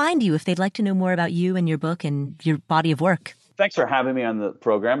people find you if they'd like to know more about you and your book and your body of work? Thanks for having me on the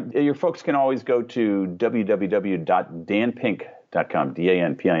program. Your folks can always go to www.danpink.com,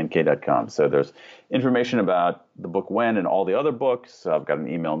 DANPINK.com. So there's information about the book When and all the other books. I've got an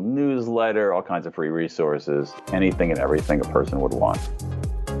email newsletter, all kinds of free resources, anything and everything a person would want.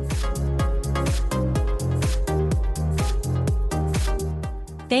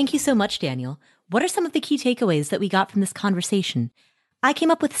 Thank you so much, Daniel. What are some of the key takeaways that we got from this conversation? I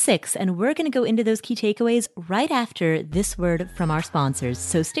came up with 6, and we're going to go into those key takeaways right after this word from our sponsors,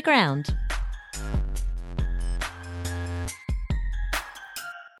 so stick around.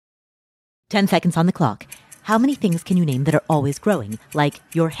 "10 seconds on the clock. How many things can you name that are always growing? Like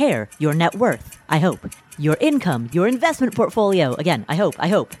your hair, your net worth, I hope. Your income, your investment portfolio. Again, I hope.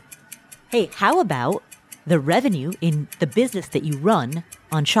 Hey, how about the revenue in the business that you run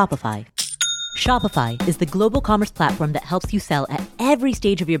on Shopify? Shopify is the global commerce platform that helps you sell at every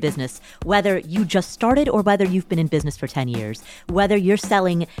stage of your business, whether you just started or whether you've been in business for 10 years, whether you're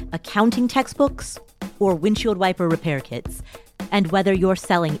selling accounting textbooks or windshield wiper repair kits, and whether you're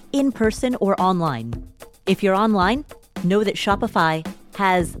selling in person or online. If you're online, know that Shopify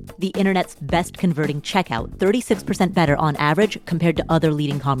has the internet's best converting checkout, 36% better on average compared to other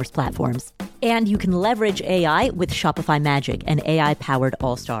leading commerce platforms. And you can leverage AI with Shopify Magic, an AI-powered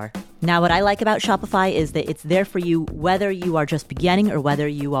all-star. Now, what I like about Shopify is that it's there for you whether you are just beginning or whether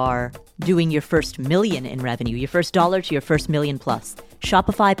you are doing your first million in revenue, your first dollar to your first million plus.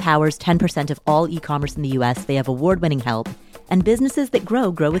 Shopify powers 10% of all e-commerce in the US. They have award-winning help. And businesses that grow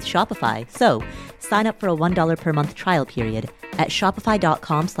with Shopify. So sign up for a $1 per month trial period at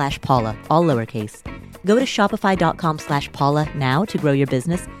shopify.com/Paula, all lowercase. Go to shopify.com/Paula now to grow your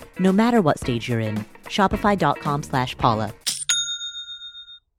business, no matter what stage you're in. Shopify.com/Paula.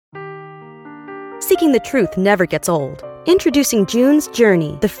 Seeking the truth never gets old. Introducing June's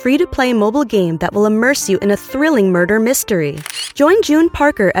Journey, the free-to-play mobile game that will immerse you in a thrilling murder mystery. Join June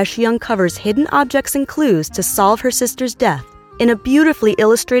Parker as she uncovers hidden objects and clues to solve her sister's death in a beautifully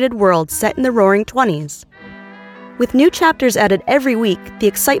illustrated world set in the Roaring '20s. With new chapters added every week, the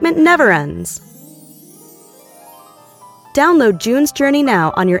excitement never ends. Download June's Journey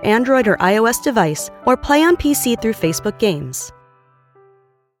now on your Android or iOS device, or play on PC through Facebook Games.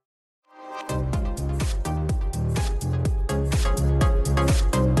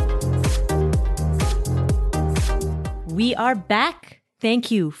 We are back.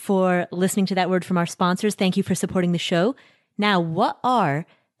 Thank you for listening to that word from our sponsors. Thank you for supporting the show. Now, what are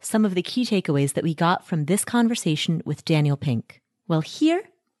some of the key takeaways that we got from this conversation with Daniel Pink? Well, here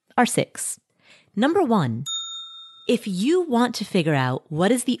are 6. Number 1, if you want to figure out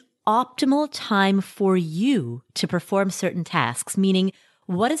what is the optimal time for you to perform certain tasks, meaning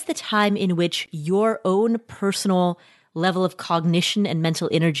what is the time in which your own personal level of cognition and mental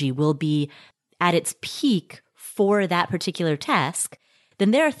energy will be at its peak for that particular task,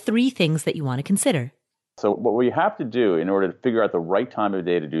 then there are 3 things that you want to consider. So what we have to do in order to figure out the right time of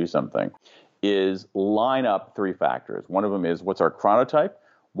day to do something is line up 3 factors. One of them is, what's our chronotype?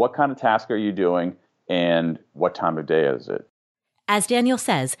 What kind of task are you doing? And what time of day is it? As Daniel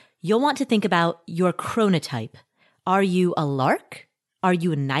says, you'll want to think about your chronotype. Are you a lark? Are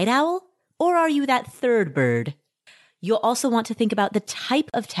you a night owl? Or are you that third bird? You'll also want to think about the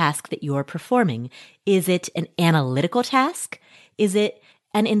type of task that you're performing. Is it an analytical task? Is it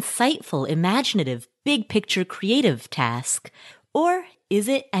an insightful, imaginative, big picture, creative task? Or is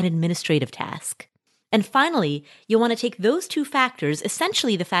it an administrative task? And finally, you'll want to take those 2 factors,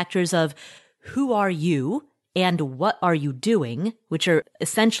 essentially the factors of who are you and what are you doing, which are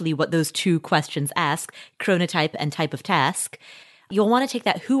essentially what those 2 questions ask, chronotype and type of task. You'll want to take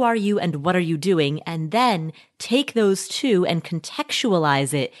that who are you and what are you doing, and then take those 2 and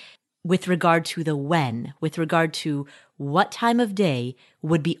contextualize it with regard to the when, with regard to what time of day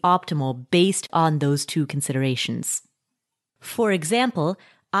would be optimal based on those 2 considerations. For example,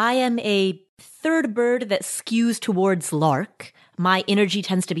 I am a third bird that skews towards lark. My energy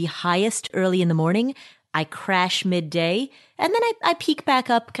tends to be highest early in the morning. I crash midday, and then I peak back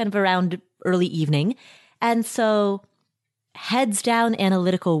up kind of around early evening. And so heads down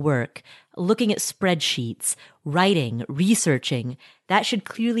analytical work, looking at spreadsheets, writing, researching, that should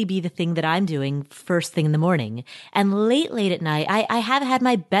clearly be the thing that I'm doing first thing in the morning. And late at night, I have had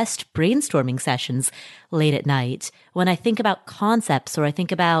my best brainstorming sessions late at night. When I think about concepts or I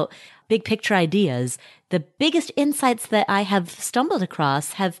think about big picture ideas, the biggest insights that I have stumbled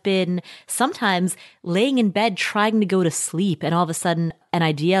across have been sometimes laying in bed trying to go to sleep, and all of a sudden an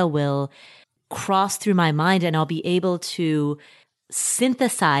idea will cross through my mind and I'll be able to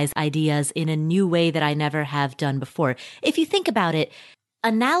synthesize ideas in a new way that I never have done before. If you think about it,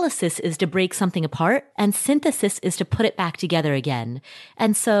 analysis is to break something apart and synthesis is to put it back together again.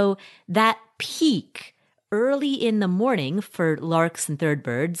 And so that peak early in the morning for larks and third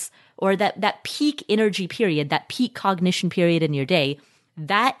birds, or that peak energy period, that peak cognition period in your day,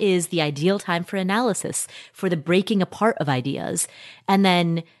 that is the ideal time for analysis, for the breaking apart of ideas. And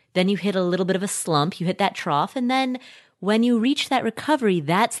then you hit a little bit of a slump, you hit that trough, and then when you reach that recovery,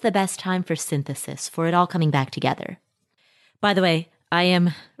 that's the best time for synthesis, for it all coming back together. By the way, I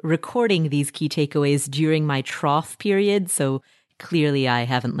am recording these key takeaways during my trough period, so clearly I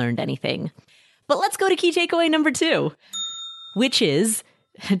haven't learned anything. But let's go to key takeaway number 2, which is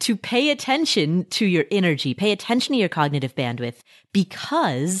to pay attention to your energy, pay attention to your cognitive bandwidth,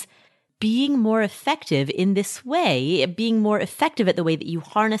 because being more effective in this way, being more effective at the way that you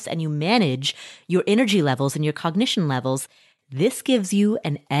harness and you manage your energy levels and your cognition levels, this gives you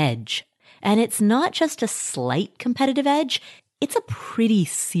an edge. And it's not just a slight competitive edge, it's a pretty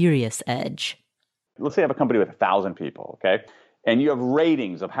serious edge. Let's say I have a company with 1,000 people, okay? And you have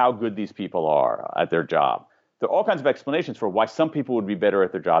ratings of how good these people are at their job. There are all kinds of explanations for why some people would be better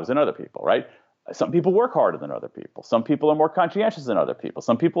at their jobs than other people, right? Some people work harder than other people. Some people are more conscientious than other people.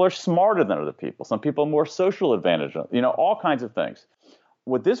 Some people are smarter than other people. Some people are more social advantage, all kinds of things.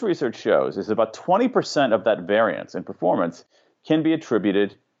 What this research shows is about 20% of that variance in performance can be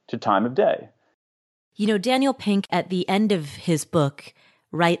attributed to time of day. Daniel Pink, at the end of his book,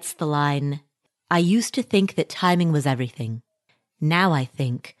 writes the line, "I used to think that timing was everything. Now I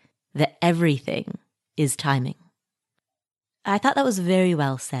think that everything is timing." I thought that was very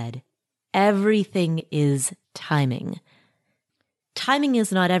well said. Everything is timing. Timing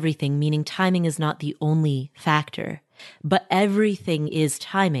is not everything, meaning timing is not the only factor. But everything is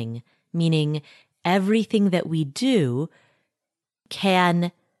timing, meaning everything that we do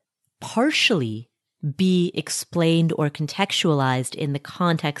can partially be explained or contextualized in the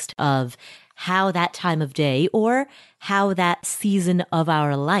context of how that time of day or how that season of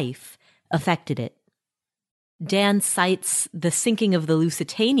our life affected it. Dan cites the sinking of the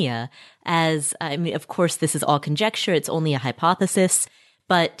Lusitania as, of course, this is all conjecture, it's only a hypothesis,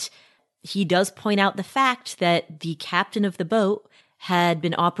 but he does point out the fact that the captain of the boat had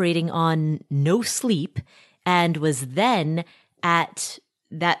been operating on no sleep and was then at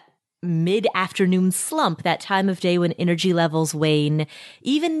that mid-afternoon slump, that time of day when energy levels wane,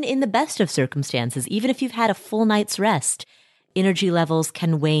 even in the best of circumstances, even if you've had a full night's rest. Energy levels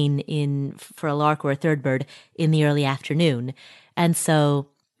can wane for a lark or a third bird in the early afternoon. And so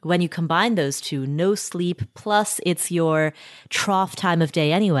when you combine those two, no sleep plus it's your trough time of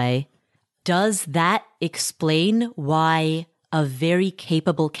day anyway, does that explain why a very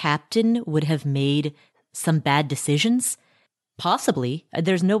capable captain would have made some bad decisions? Possibly.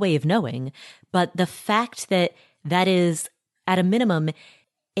 There's no way of knowing. But the fact that that is, at a minimum,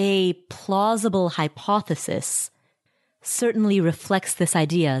 a plausible hypothesis certainly reflects this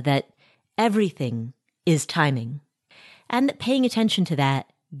idea that everything is timing, and that paying attention to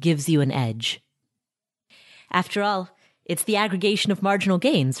that gives you an edge. After all, it's the aggregation of marginal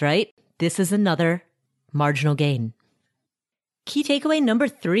gains, right? This is another marginal gain. Key takeaway number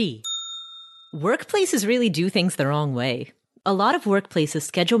 3. Workplaces really do things the wrong way. A lot of workplaces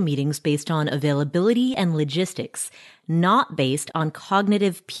schedule meetings based on availability and logistics, not based on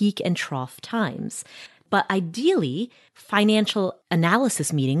cognitive peak and trough times. But ideally, financial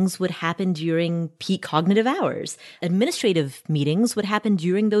analysis meetings would happen during peak cognitive hours. Administrative meetings would happen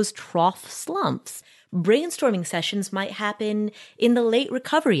during those trough slumps. Brainstorming sessions might happen in the late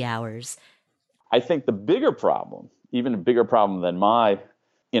recovery hours. I think the bigger problem, even a bigger problem than my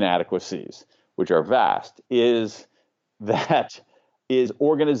inadequacies, which are vast, is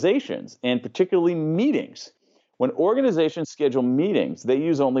organizations, and particularly meetings. When organizations schedule meetings, they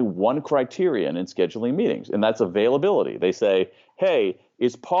use only one criterion in scheduling meetings, and that's availability. They say, hey,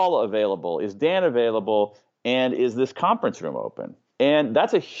 is Paula available? Is Dan available? And is this conference room open? And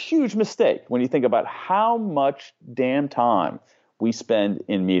that's a huge mistake when you think about how much damn time we spend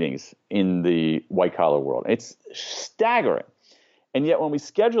in meetings in the white-collar world. It's staggering. And yet when we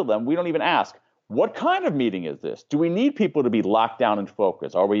schedule them, we don't even ask, what kind of meeting is this? Do we need people to be locked down and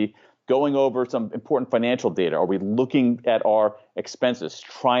focused? Are we going over some important financial data? Are we looking at our expenses,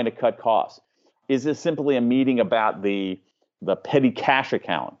 trying to cut costs? Is this simply a meeting about the petty cash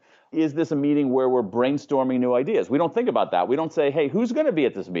account? Is this a meeting where we're brainstorming new ideas? We don't think about that. We don't say, hey, who's going to be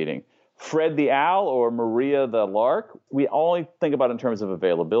at this meeting? Fred the owl or Maria the lark? We only think about it in terms of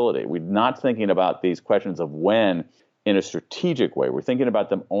availability. We're not thinking about these questions of when in a strategic way. We're thinking about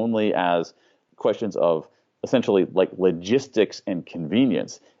them only as questions of essentially like logistics and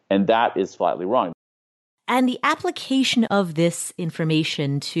convenience. And that is flatly wrong. And the application of this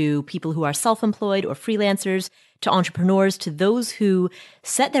information to people who are self-employed or freelancers, to entrepreneurs, to those who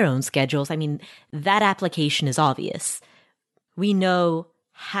set their own schedules, that application is obvious. We know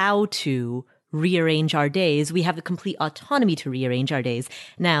how to rearrange our days. We have the complete autonomy to rearrange our days.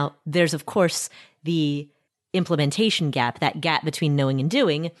 Now, there's, of course, the implementation gap, that gap between knowing and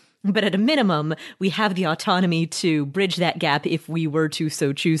doing. But at a minimum, we have the autonomy to bridge that gap if we were to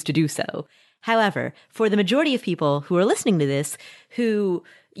so choose to do so. However, for the majority of people who are listening to this, who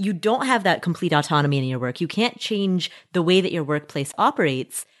you don't have that complete autonomy in your work, you can't change the way that your workplace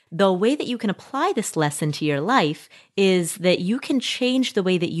operates, the way that you can apply this lesson to your life is that you can change the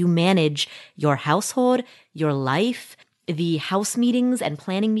way that you manage your household, your life, the house meetings and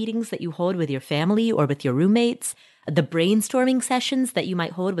planning meetings that you hold with your family or with your roommates, the brainstorming sessions that you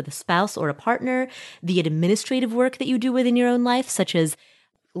might hold with a spouse or a partner, the administrative work that you do within your own life, such as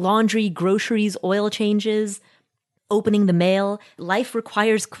laundry, groceries, oil changes, opening the mail. Life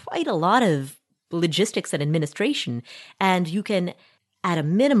requires quite a lot of logistics and administration, and you can, at a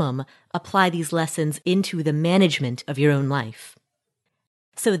minimum, apply these lessons into the management of your own life.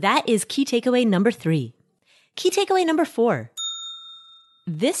 So that is key takeaway number 3. Key takeaway number 4.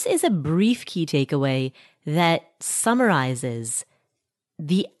 This is a brief key takeaway that summarizes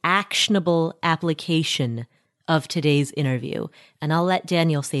the actionable application of today's interview. And I'll let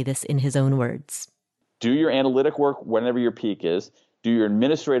Daniel say this in his own words. Do your analytic work whenever your peak is, do your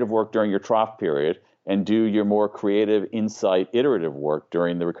administrative work during your trough period, and do your more creative, insight, iterative work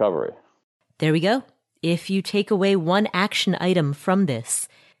during the recovery. There we go. If you take away one action item from this,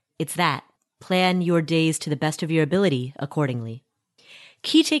 it's that. Plan your days to the best of your ability accordingly.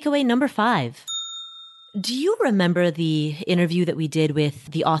 Key takeaway number 5. Do you remember the interview that we did with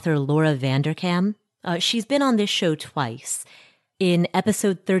the author Laura Vanderkam? She's been on this show twice, in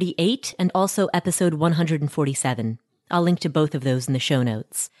episode 38 and also episode 147. I'll link to both of those in the show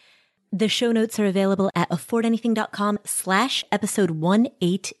notes. The show notes are available at affordanything.com/episode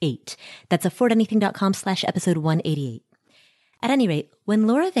 188. That's affordanything.com/episode 188. At any rate, when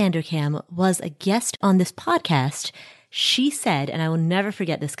Laura Vanderkam was a guest on this podcast, she said, and I will never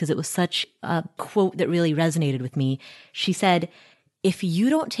forget this because it was such a quote that really resonated with me. She said, "If you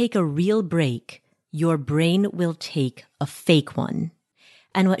don't take a real break, your brain will take a fake one."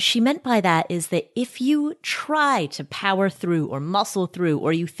 And what she meant by that is that if you try to power through or muscle through,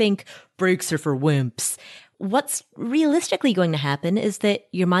 or you think breaks are for wimps, what's realistically going to happen is that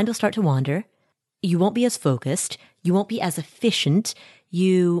your mind will start to wander. You won't be as focused. You won't be as efficient.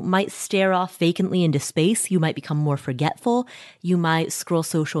 You might stare off vacantly into space. You might become more forgetful. You might scroll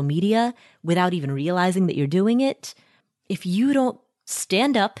social media without even realizing that you're doing it. If you don't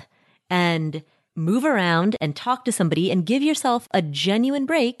stand up and move around and talk to somebody and give yourself a genuine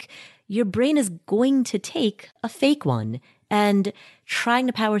break, your brain is going to take a fake one. And trying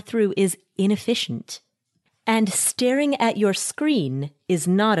to power through is inefficient. And staring at your screen is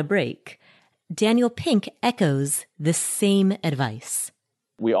not a break. Daniel Pink echoes the same advice.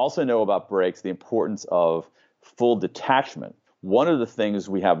 We also know about breaks, the importance of full detachment. One of the things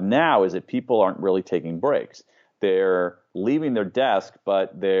we have now is that people aren't really taking breaks. They're leaving their desk,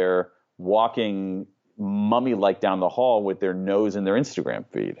 but they're walking mummy-like down the hall with their nose in their Instagram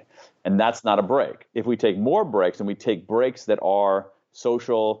feed. And that's not a break. If we take more breaks and we take breaks that are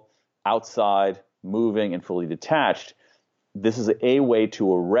social, outside, moving, and fully detached, this is a way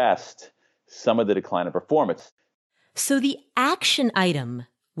to arrest some of the decline of performance. So the action item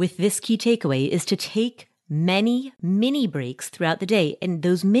with this key takeaway is to take many mini breaks throughout the day. And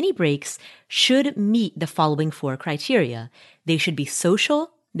those mini breaks should meet the following 4 criteria. They should be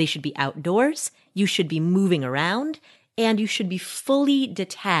social, they should be outdoors, you should be moving around, and you should be fully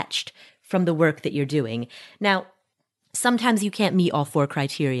detached from the work that you're doing. Now, sometimes you can't meet all 4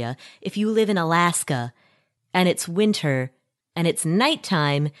 criteria. If you live in Alaska and it's winter and it's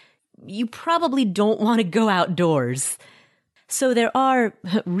nighttime, you probably don't want to go outdoors. So there are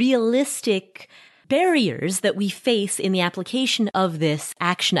realistic barriers that we face in the application of this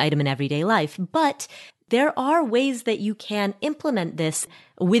action item in everyday life, but there are ways that you can implement this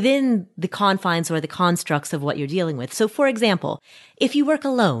within the confines or the constructs of what you're dealing with. So for example, if you work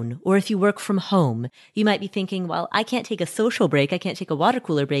alone or if you work from home, you might be thinking, well, I can't take a social break. I can't take a water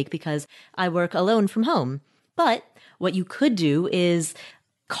cooler break because I work alone from home. But what you could do is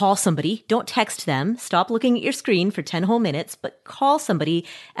call somebody, don't text them, stop looking at your screen for 10 whole minutes, but call somebody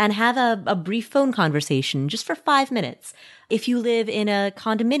and have a brief phone conversation just for 5 minutes. If you live in a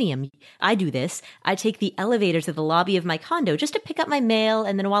condominium, I do this. I take the elevator to the lobby of my condo just to pick up my mail.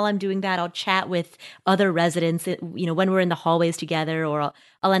 And then while I'm doing that, I'll chat with other residents, when we're in the hallways together, or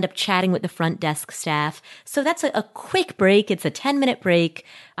I'll end up chatting with the front desk staff. So that's a quick break. It's a 10-minute break.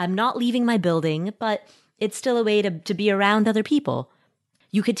 I'm not leaving my building, but it's still a way to be around other people.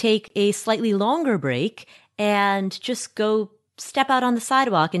 You could take a slightly longer break and just go step out on the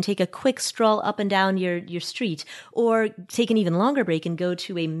sidewalk and take a quick stroll up and down your street, or take an even longer break and go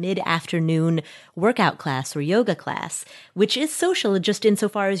to a mid-afternoon workout class or yoga class, which is social just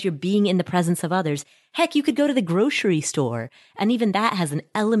insofar as you're being in the presence of others. Heck, you could go to the grocery store, and even that has an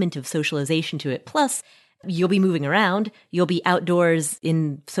element of socialization to it. Plus, you'll be moving around, you'll be outdoors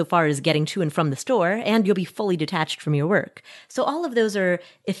in so far as getting to and from the store, and you'll be fully detached from your work. So all of those are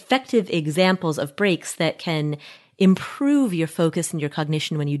effective examples of breaks that can improve your focus and your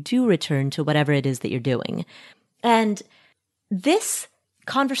cognition when you do return to whatever it is that you're doing. And this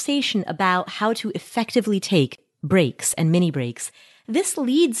conversation about how to effectively take breaks and mini breaks, This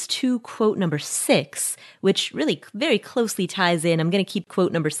leads to quote number 6, which really very closely ties in. I'm going to keep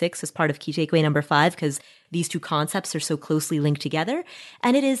quote number 6 as part of key takeaway number 5 because these two concepts are so closely linked together.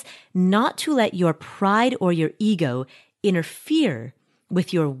 And it is not to let your pride or your ego interfere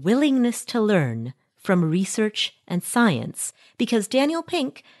with your willingness to learn from research and science. Because Daniel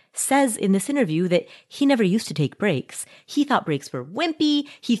Pink says in this interview that he never used to take breaks. He thought breaks were wimpy.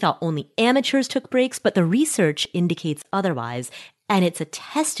 He thought only amateurs took breaks, but the research indicates otherwise. And it's a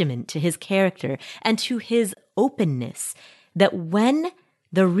testament to his character and to his openness that when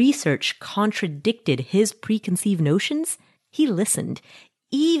the research contradicted his preconceived notions, he listened,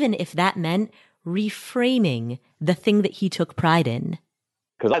 even if that meant reframing the thing that he took pride in.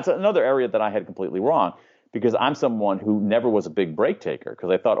 Because that's another area that I had completely wrong, because I'm someone who never was a big break taker,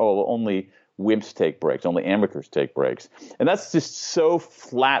 because I thought, well, only wimps take breaks, only amateurs take breaks. And that's just so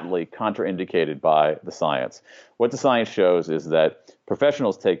flatly contraindicated by the science. What the science shows is that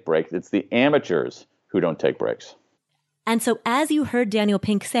professionals take breaks. It's the amateurs who don't take breaks. And so as you heard Daniel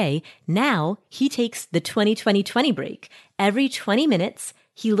Pink say, now he takes the 20-20-20 break. Every 20 minutes,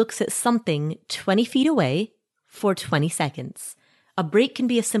 he looks at something 20 feet away for 20 seconds. A break can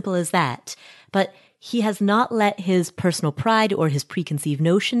be as simple as that, but he has not let his personal pride or his preconceived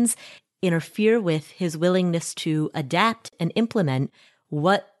notions interfere with his willingness to adapt and implement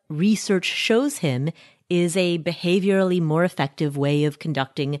what research shows him is a behaviorally more effective way of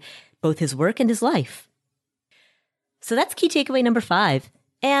conducting both his work and his life. So that's key takeaway number 5.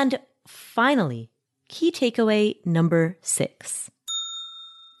 And finally, key takeaway number 6.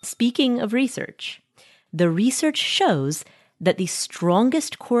 Speaking of research, the research shows that the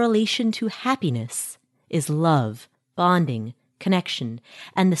strongest correlation to happiness is love, bonding, connection,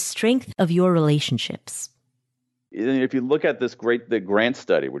 and the strength of your relationships. If you look at the Grant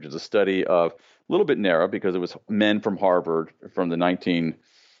study, which is a study of a little bit narrow because it was men from Harvard from the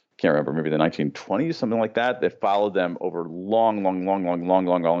 1920s, something like that, that followed them over long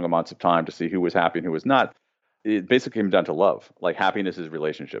amounts of time to see who was happy and who was not. It basically came down to love. Like happiness is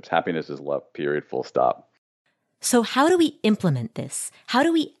relationships. Happiness is love, period, full stop. So how do we implement this? How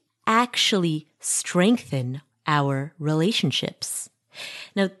do we actually strengthen our relationships?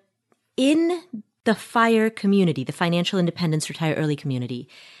 Now, in the FIRE community, the Financial Independence Retire Early community,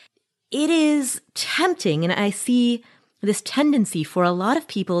 it is tempting, and I see this tendency for a lot of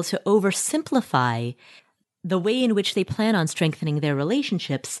people to oversimplify the way in which they plan on strengthening their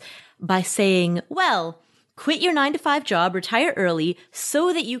relationships by saying, well, quit your 9-to-5 job, retire early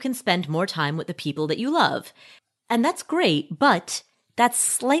so that you can spend more time with the people that you love. And that's great, but that's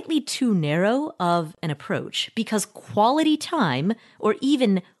slightly too narrow of an approach because quality time, or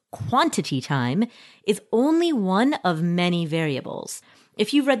even quantity time, is only one of many variables.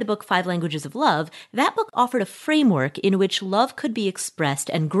 If you've read the book 5 Languages of Love, that book offered a framework in which love could be expressed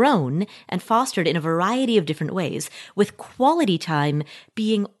and grown and fostered in a variety of different ways, with quality time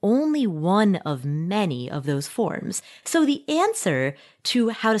being only one of many of those forms. So the answer to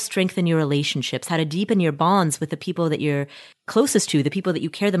how to strengthen your relationships, how to deepen your bonds with the people that you're closest to, the people that you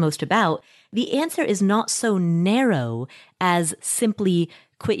care the most about, the answer is not so narrow as simply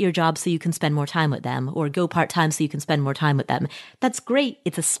quit your job so you can spend more time with them, or go part-time so you can spend more time with them. That's great.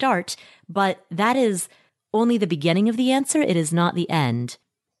 It's a start, but that is only the beginning of the answer. It is not the end.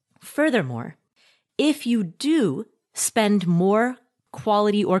 Furthermore, if you do spend more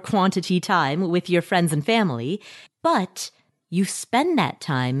quality or quantity time with your friends and family, but you spend that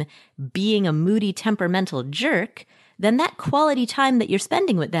time being a moody, temperamental jerk, then that quality time that you're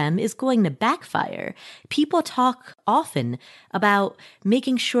spending with them is going to backfire. People talk often about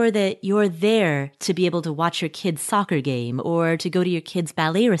making sure that you're there to be able to watch your kid's soccer game or to go to your kid's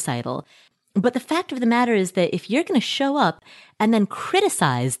ballet recital. But the fact of the matter is that if you're going to show up and then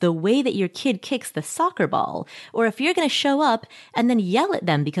criticize the way that your kid kicks the soccer ball, or if you're going to show up and then yell at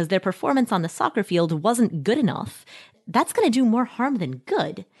them because their performance on the soccer field wasn't good enough, that's going to do more harm than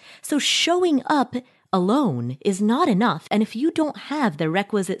good. So showing up alone is not enough. And if you don't have the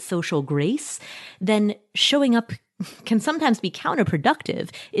requisite social grace, then showing up can sometimes be counterproductive.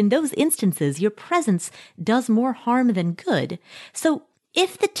 In those instances, your presence does more harm than good. So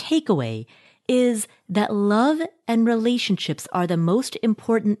if the takeaway is that love and relationships are the most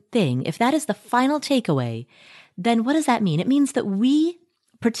important thing, if that is the final takeaway, then what does that mean? It means that we,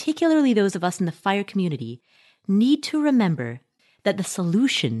 particularly those of us in the FIRE community, need to remember that the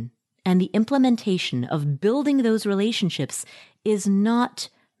solution and the implementation of building those relationships is not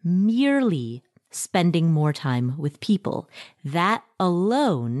merely spending more time with people. That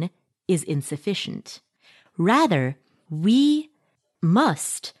alone is insufficient. Rather, we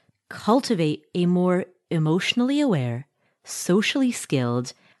must cultivate a more emotionally aware, socially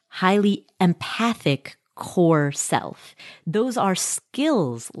skilled, highly empathic core self. Those are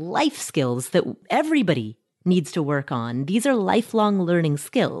skills, life skills that everybody needs to work on. These are lifelong learning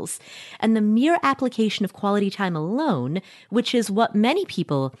skills. And the mere application of quality time alone, which is what many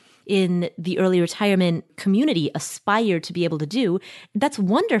people in the early retirement community aspire to be able to do, that's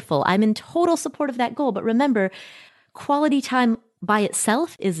wonderful. I'm in total support of that goal. But remember, quality time by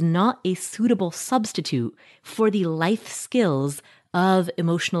itself is not a suitable substitute for the life skills of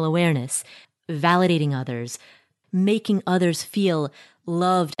emotional awareness, validating others, making others feel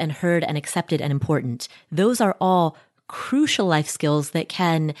loved and heard and accepted and important. Those are all crucial life skills that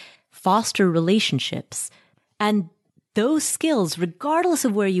can foster relationships. And those skills, regardless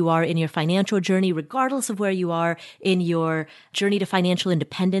of where you are in your financial journey, regardless of where you are in your journey to financial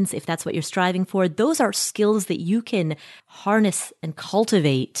independence, if that's what you're striving for, those are skills that you can harness and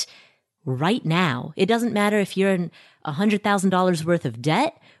cultivate right now. It doesn't matter if you're in $100,000 worth of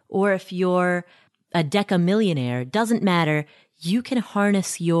debt or if you're a decamillionaire. It doesn't matter. You can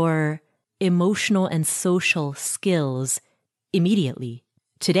harness your emotional and social skills immediately,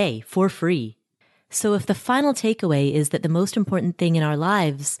 today, for free. So if the final takeaway is that the most important thing in our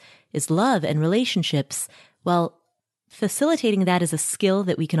lives is love and relationships, well, facilitating that is a skill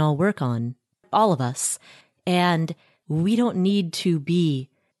that we can all work on, all of us. And we don't need to be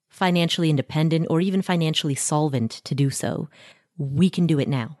financially independent or even financially solvent to do so. We can do it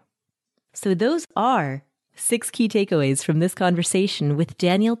now. So those are 6 key takeaways from this conversation with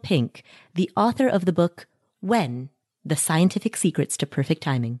Daniel Pink, the author of the book, When? The Scientific Secrets to Perfect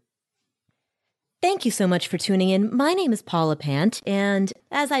Timing. Thank you so much for tuning in. My name is Paula Pant, and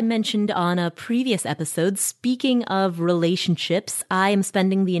as I mentioned on a previous episode, speaking of relationships, I am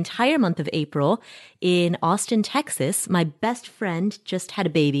spending the entire month of April in Austin, Texas. My best friend just had a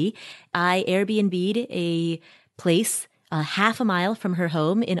baby. I Airbnb'd a place half a mile from her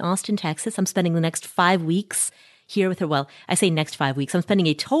home in Austin, Texas. I'm spending the next 5 weeks here with her. Well, I say next 5 weeks. I'm spending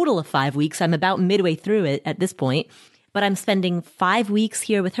a total of 5 weeks. I'm about midway through it at this point. But I'm spending 5 weeks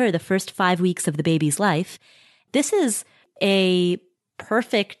here with her, the first 5 weeks of the baby's life. This is a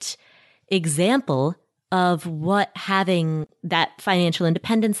perfect example of what having that financial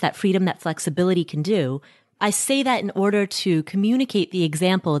independence, that freedom, that flexibility can do. I say that in order to communicate the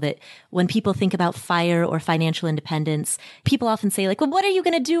example that when people think about FIRE or financial independence, people often say like, well, what are you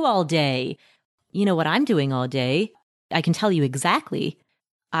going to do all day? You know what I'm doing all day? I can tell you exactly.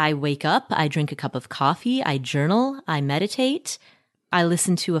 I wake up, I drink a cup of coffee, I journal, I meditate, I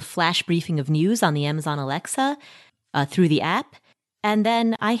listen to a flash briefing of news on the Amazon Alexa through the app, and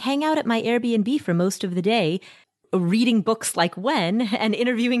then I hang out at my Airbnb for most of the day, reading books like When and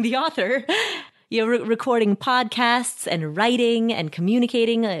interviewing the author, recording podcasts and writing and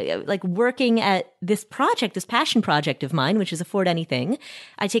communicating, like working at this project, this passion project of mine, which is Afford Anything.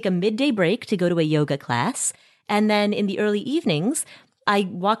 I take a midday break to go to a yoga class, and then in the early evenings, I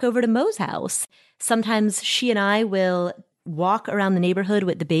walk over to Mo's house. Sometimes she and I will walk around the neighborhood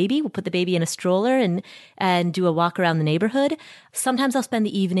with the baby. We'll put the baby in a stroller and do a walk around the neighborhood. Sometimes I'll spend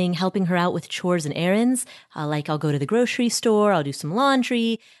the evening helping her out with chores and errands. Like I'll go to the grocery store. I'll do some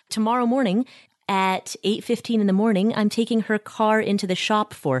laundry. Tomorrow morning at 8:15 in the morning, I'm taking her car into the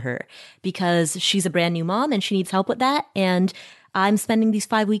shop for her because she's a brand new mom and she needs help with that. And I'm spending these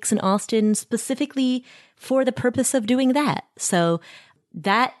 5 weeks in Austin specifically for the purpose of doing that. So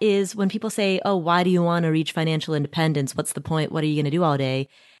that is when people say, oh, why do you want to reach financial independence? What's the point? What are you going to do all day?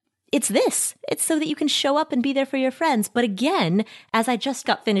 It's this. It's so that you can show up and be there for your friends. But again, as I just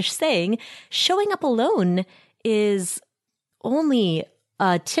got finished saying, showing up alone is only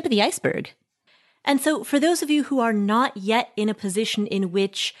a tip of the iceberg. And so for those of you who are not yet in a position in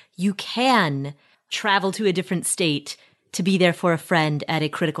which you can travel to a different state to be there for a friend at a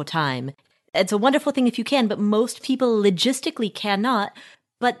critical time, it's a wonderful thing if you can, but most people logistically cannot.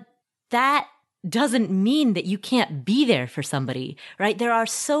 But that doesn't mean that you can't be there for somebody, right? There are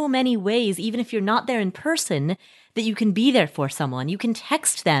so many ways, even if you're not there in person, that you can be there for someone. You can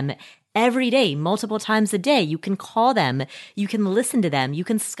text them every day, multiple times a day. You can call them. You can listen to them. You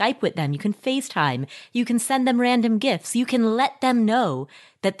can Skype with them. You can FaceTime. You can send them random gifts. You can let them know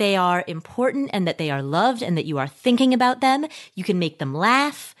that they are important and that they are loved and that you are thinking about them. You can make them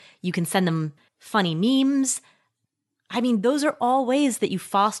laugh. You can send them funny memes. I mean, those are all ways that you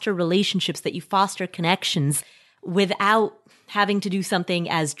foster relationships, that you foster connections without having to do something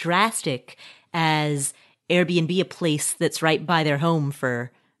as drastic as Airbnb a place that's right by their home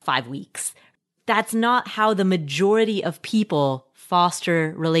for 5 weeks. That's not how the majority of people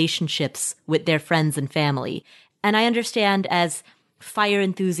foster relationships with their friends and family. And I understand as FIRE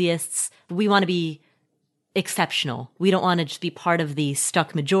enthusiasts, we want to be exceptional. We don't want to just be part of the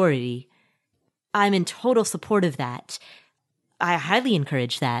stuck majority. I'm in total support of that. I highly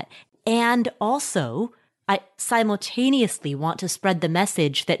encourage that. And also, I simultaneously want to spread the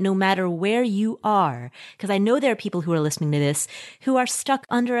message that no matter where you are, because I know there are people who are listening to this who are stuck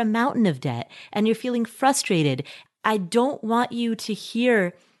under a mountain of debt and you're feeling frustrated. I don't want you to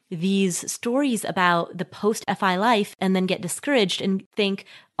hear these stories about the post-FI life and then get discouraged and think,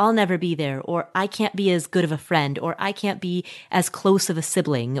 I'll never be there, or I can't be as good of a friend, or I can't be as close of a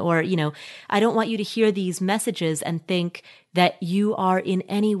sibling, or, I don't want you to hear these messages and think that you are in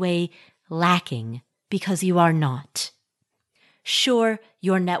any way lacking, because you are not. Sure,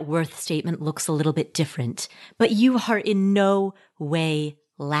 your net worth statement looks a little bit different, but you are in no way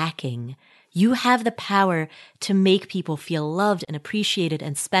lacking. You have the power to make people feel loved and appreciated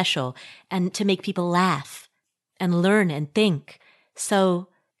and special, and to make people laugh and learn and think. So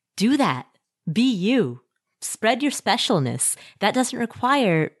do that. Be you. Spread your specialness. That doesn't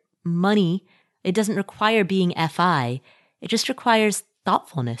require money. It doesn't require being FI. It just requires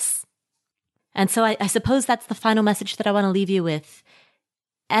thoughtfulness. And so I suppose that's the final message that I want to leave you with.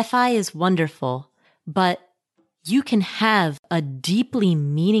 FI is wonderful, but you can have a deeply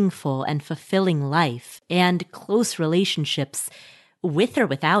meaningful and fulfilling life and close relationships with or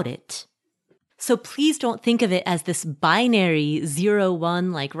without it. So please don't think of it as this binary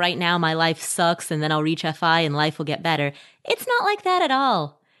 0-1, like right now my life sucks and then I'll reach FI and life will get better. It's not like that at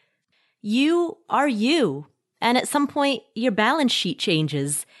all. You are you. And at some point your balance sheet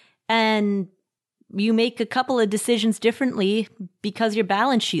changes and you make a couple of decisions differently because your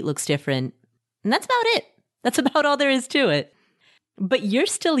balance sheet looks different. And that's about it. That's about all there is to it. But you're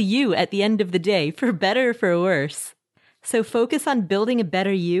still you at the end of the day, for better or for worse. So focus on building a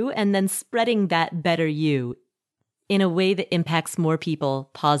better you and then spreading that better you in a way that impacts more people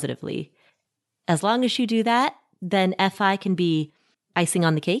positively. As long as you do that, then FI can be icing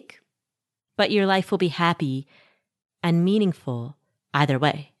on the cake, but your life will be happy and meaningful either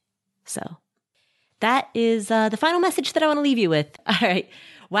way. So that is the final message that I want to leave you with. All right.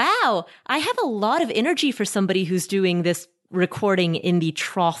 Wow. I have a lot of energy for somebody who's doing this recording in the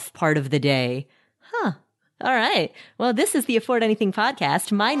trough part of the day. Huh. All right. Well, this is the Afford Anything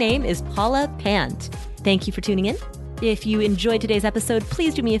podcast. My name is Paula Pant. Thank you for tuning in. If you enjoyed today's episode,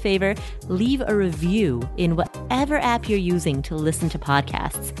 please do me a favor. Leave a review in whatever app you're using to listen to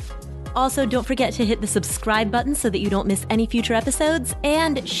podcasts. Also, don't forget to hit the subscribe button so that you don't miss any future episodes,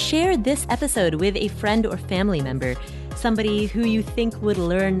 and share this episode with a friend or family member, somebody who you think would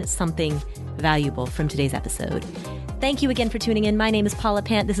learn something valuable from today's episode. Thank you again for tuning in. My name is Paula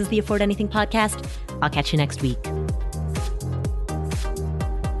Pant. This is the Afford Anything podcast. I'll catch you next week.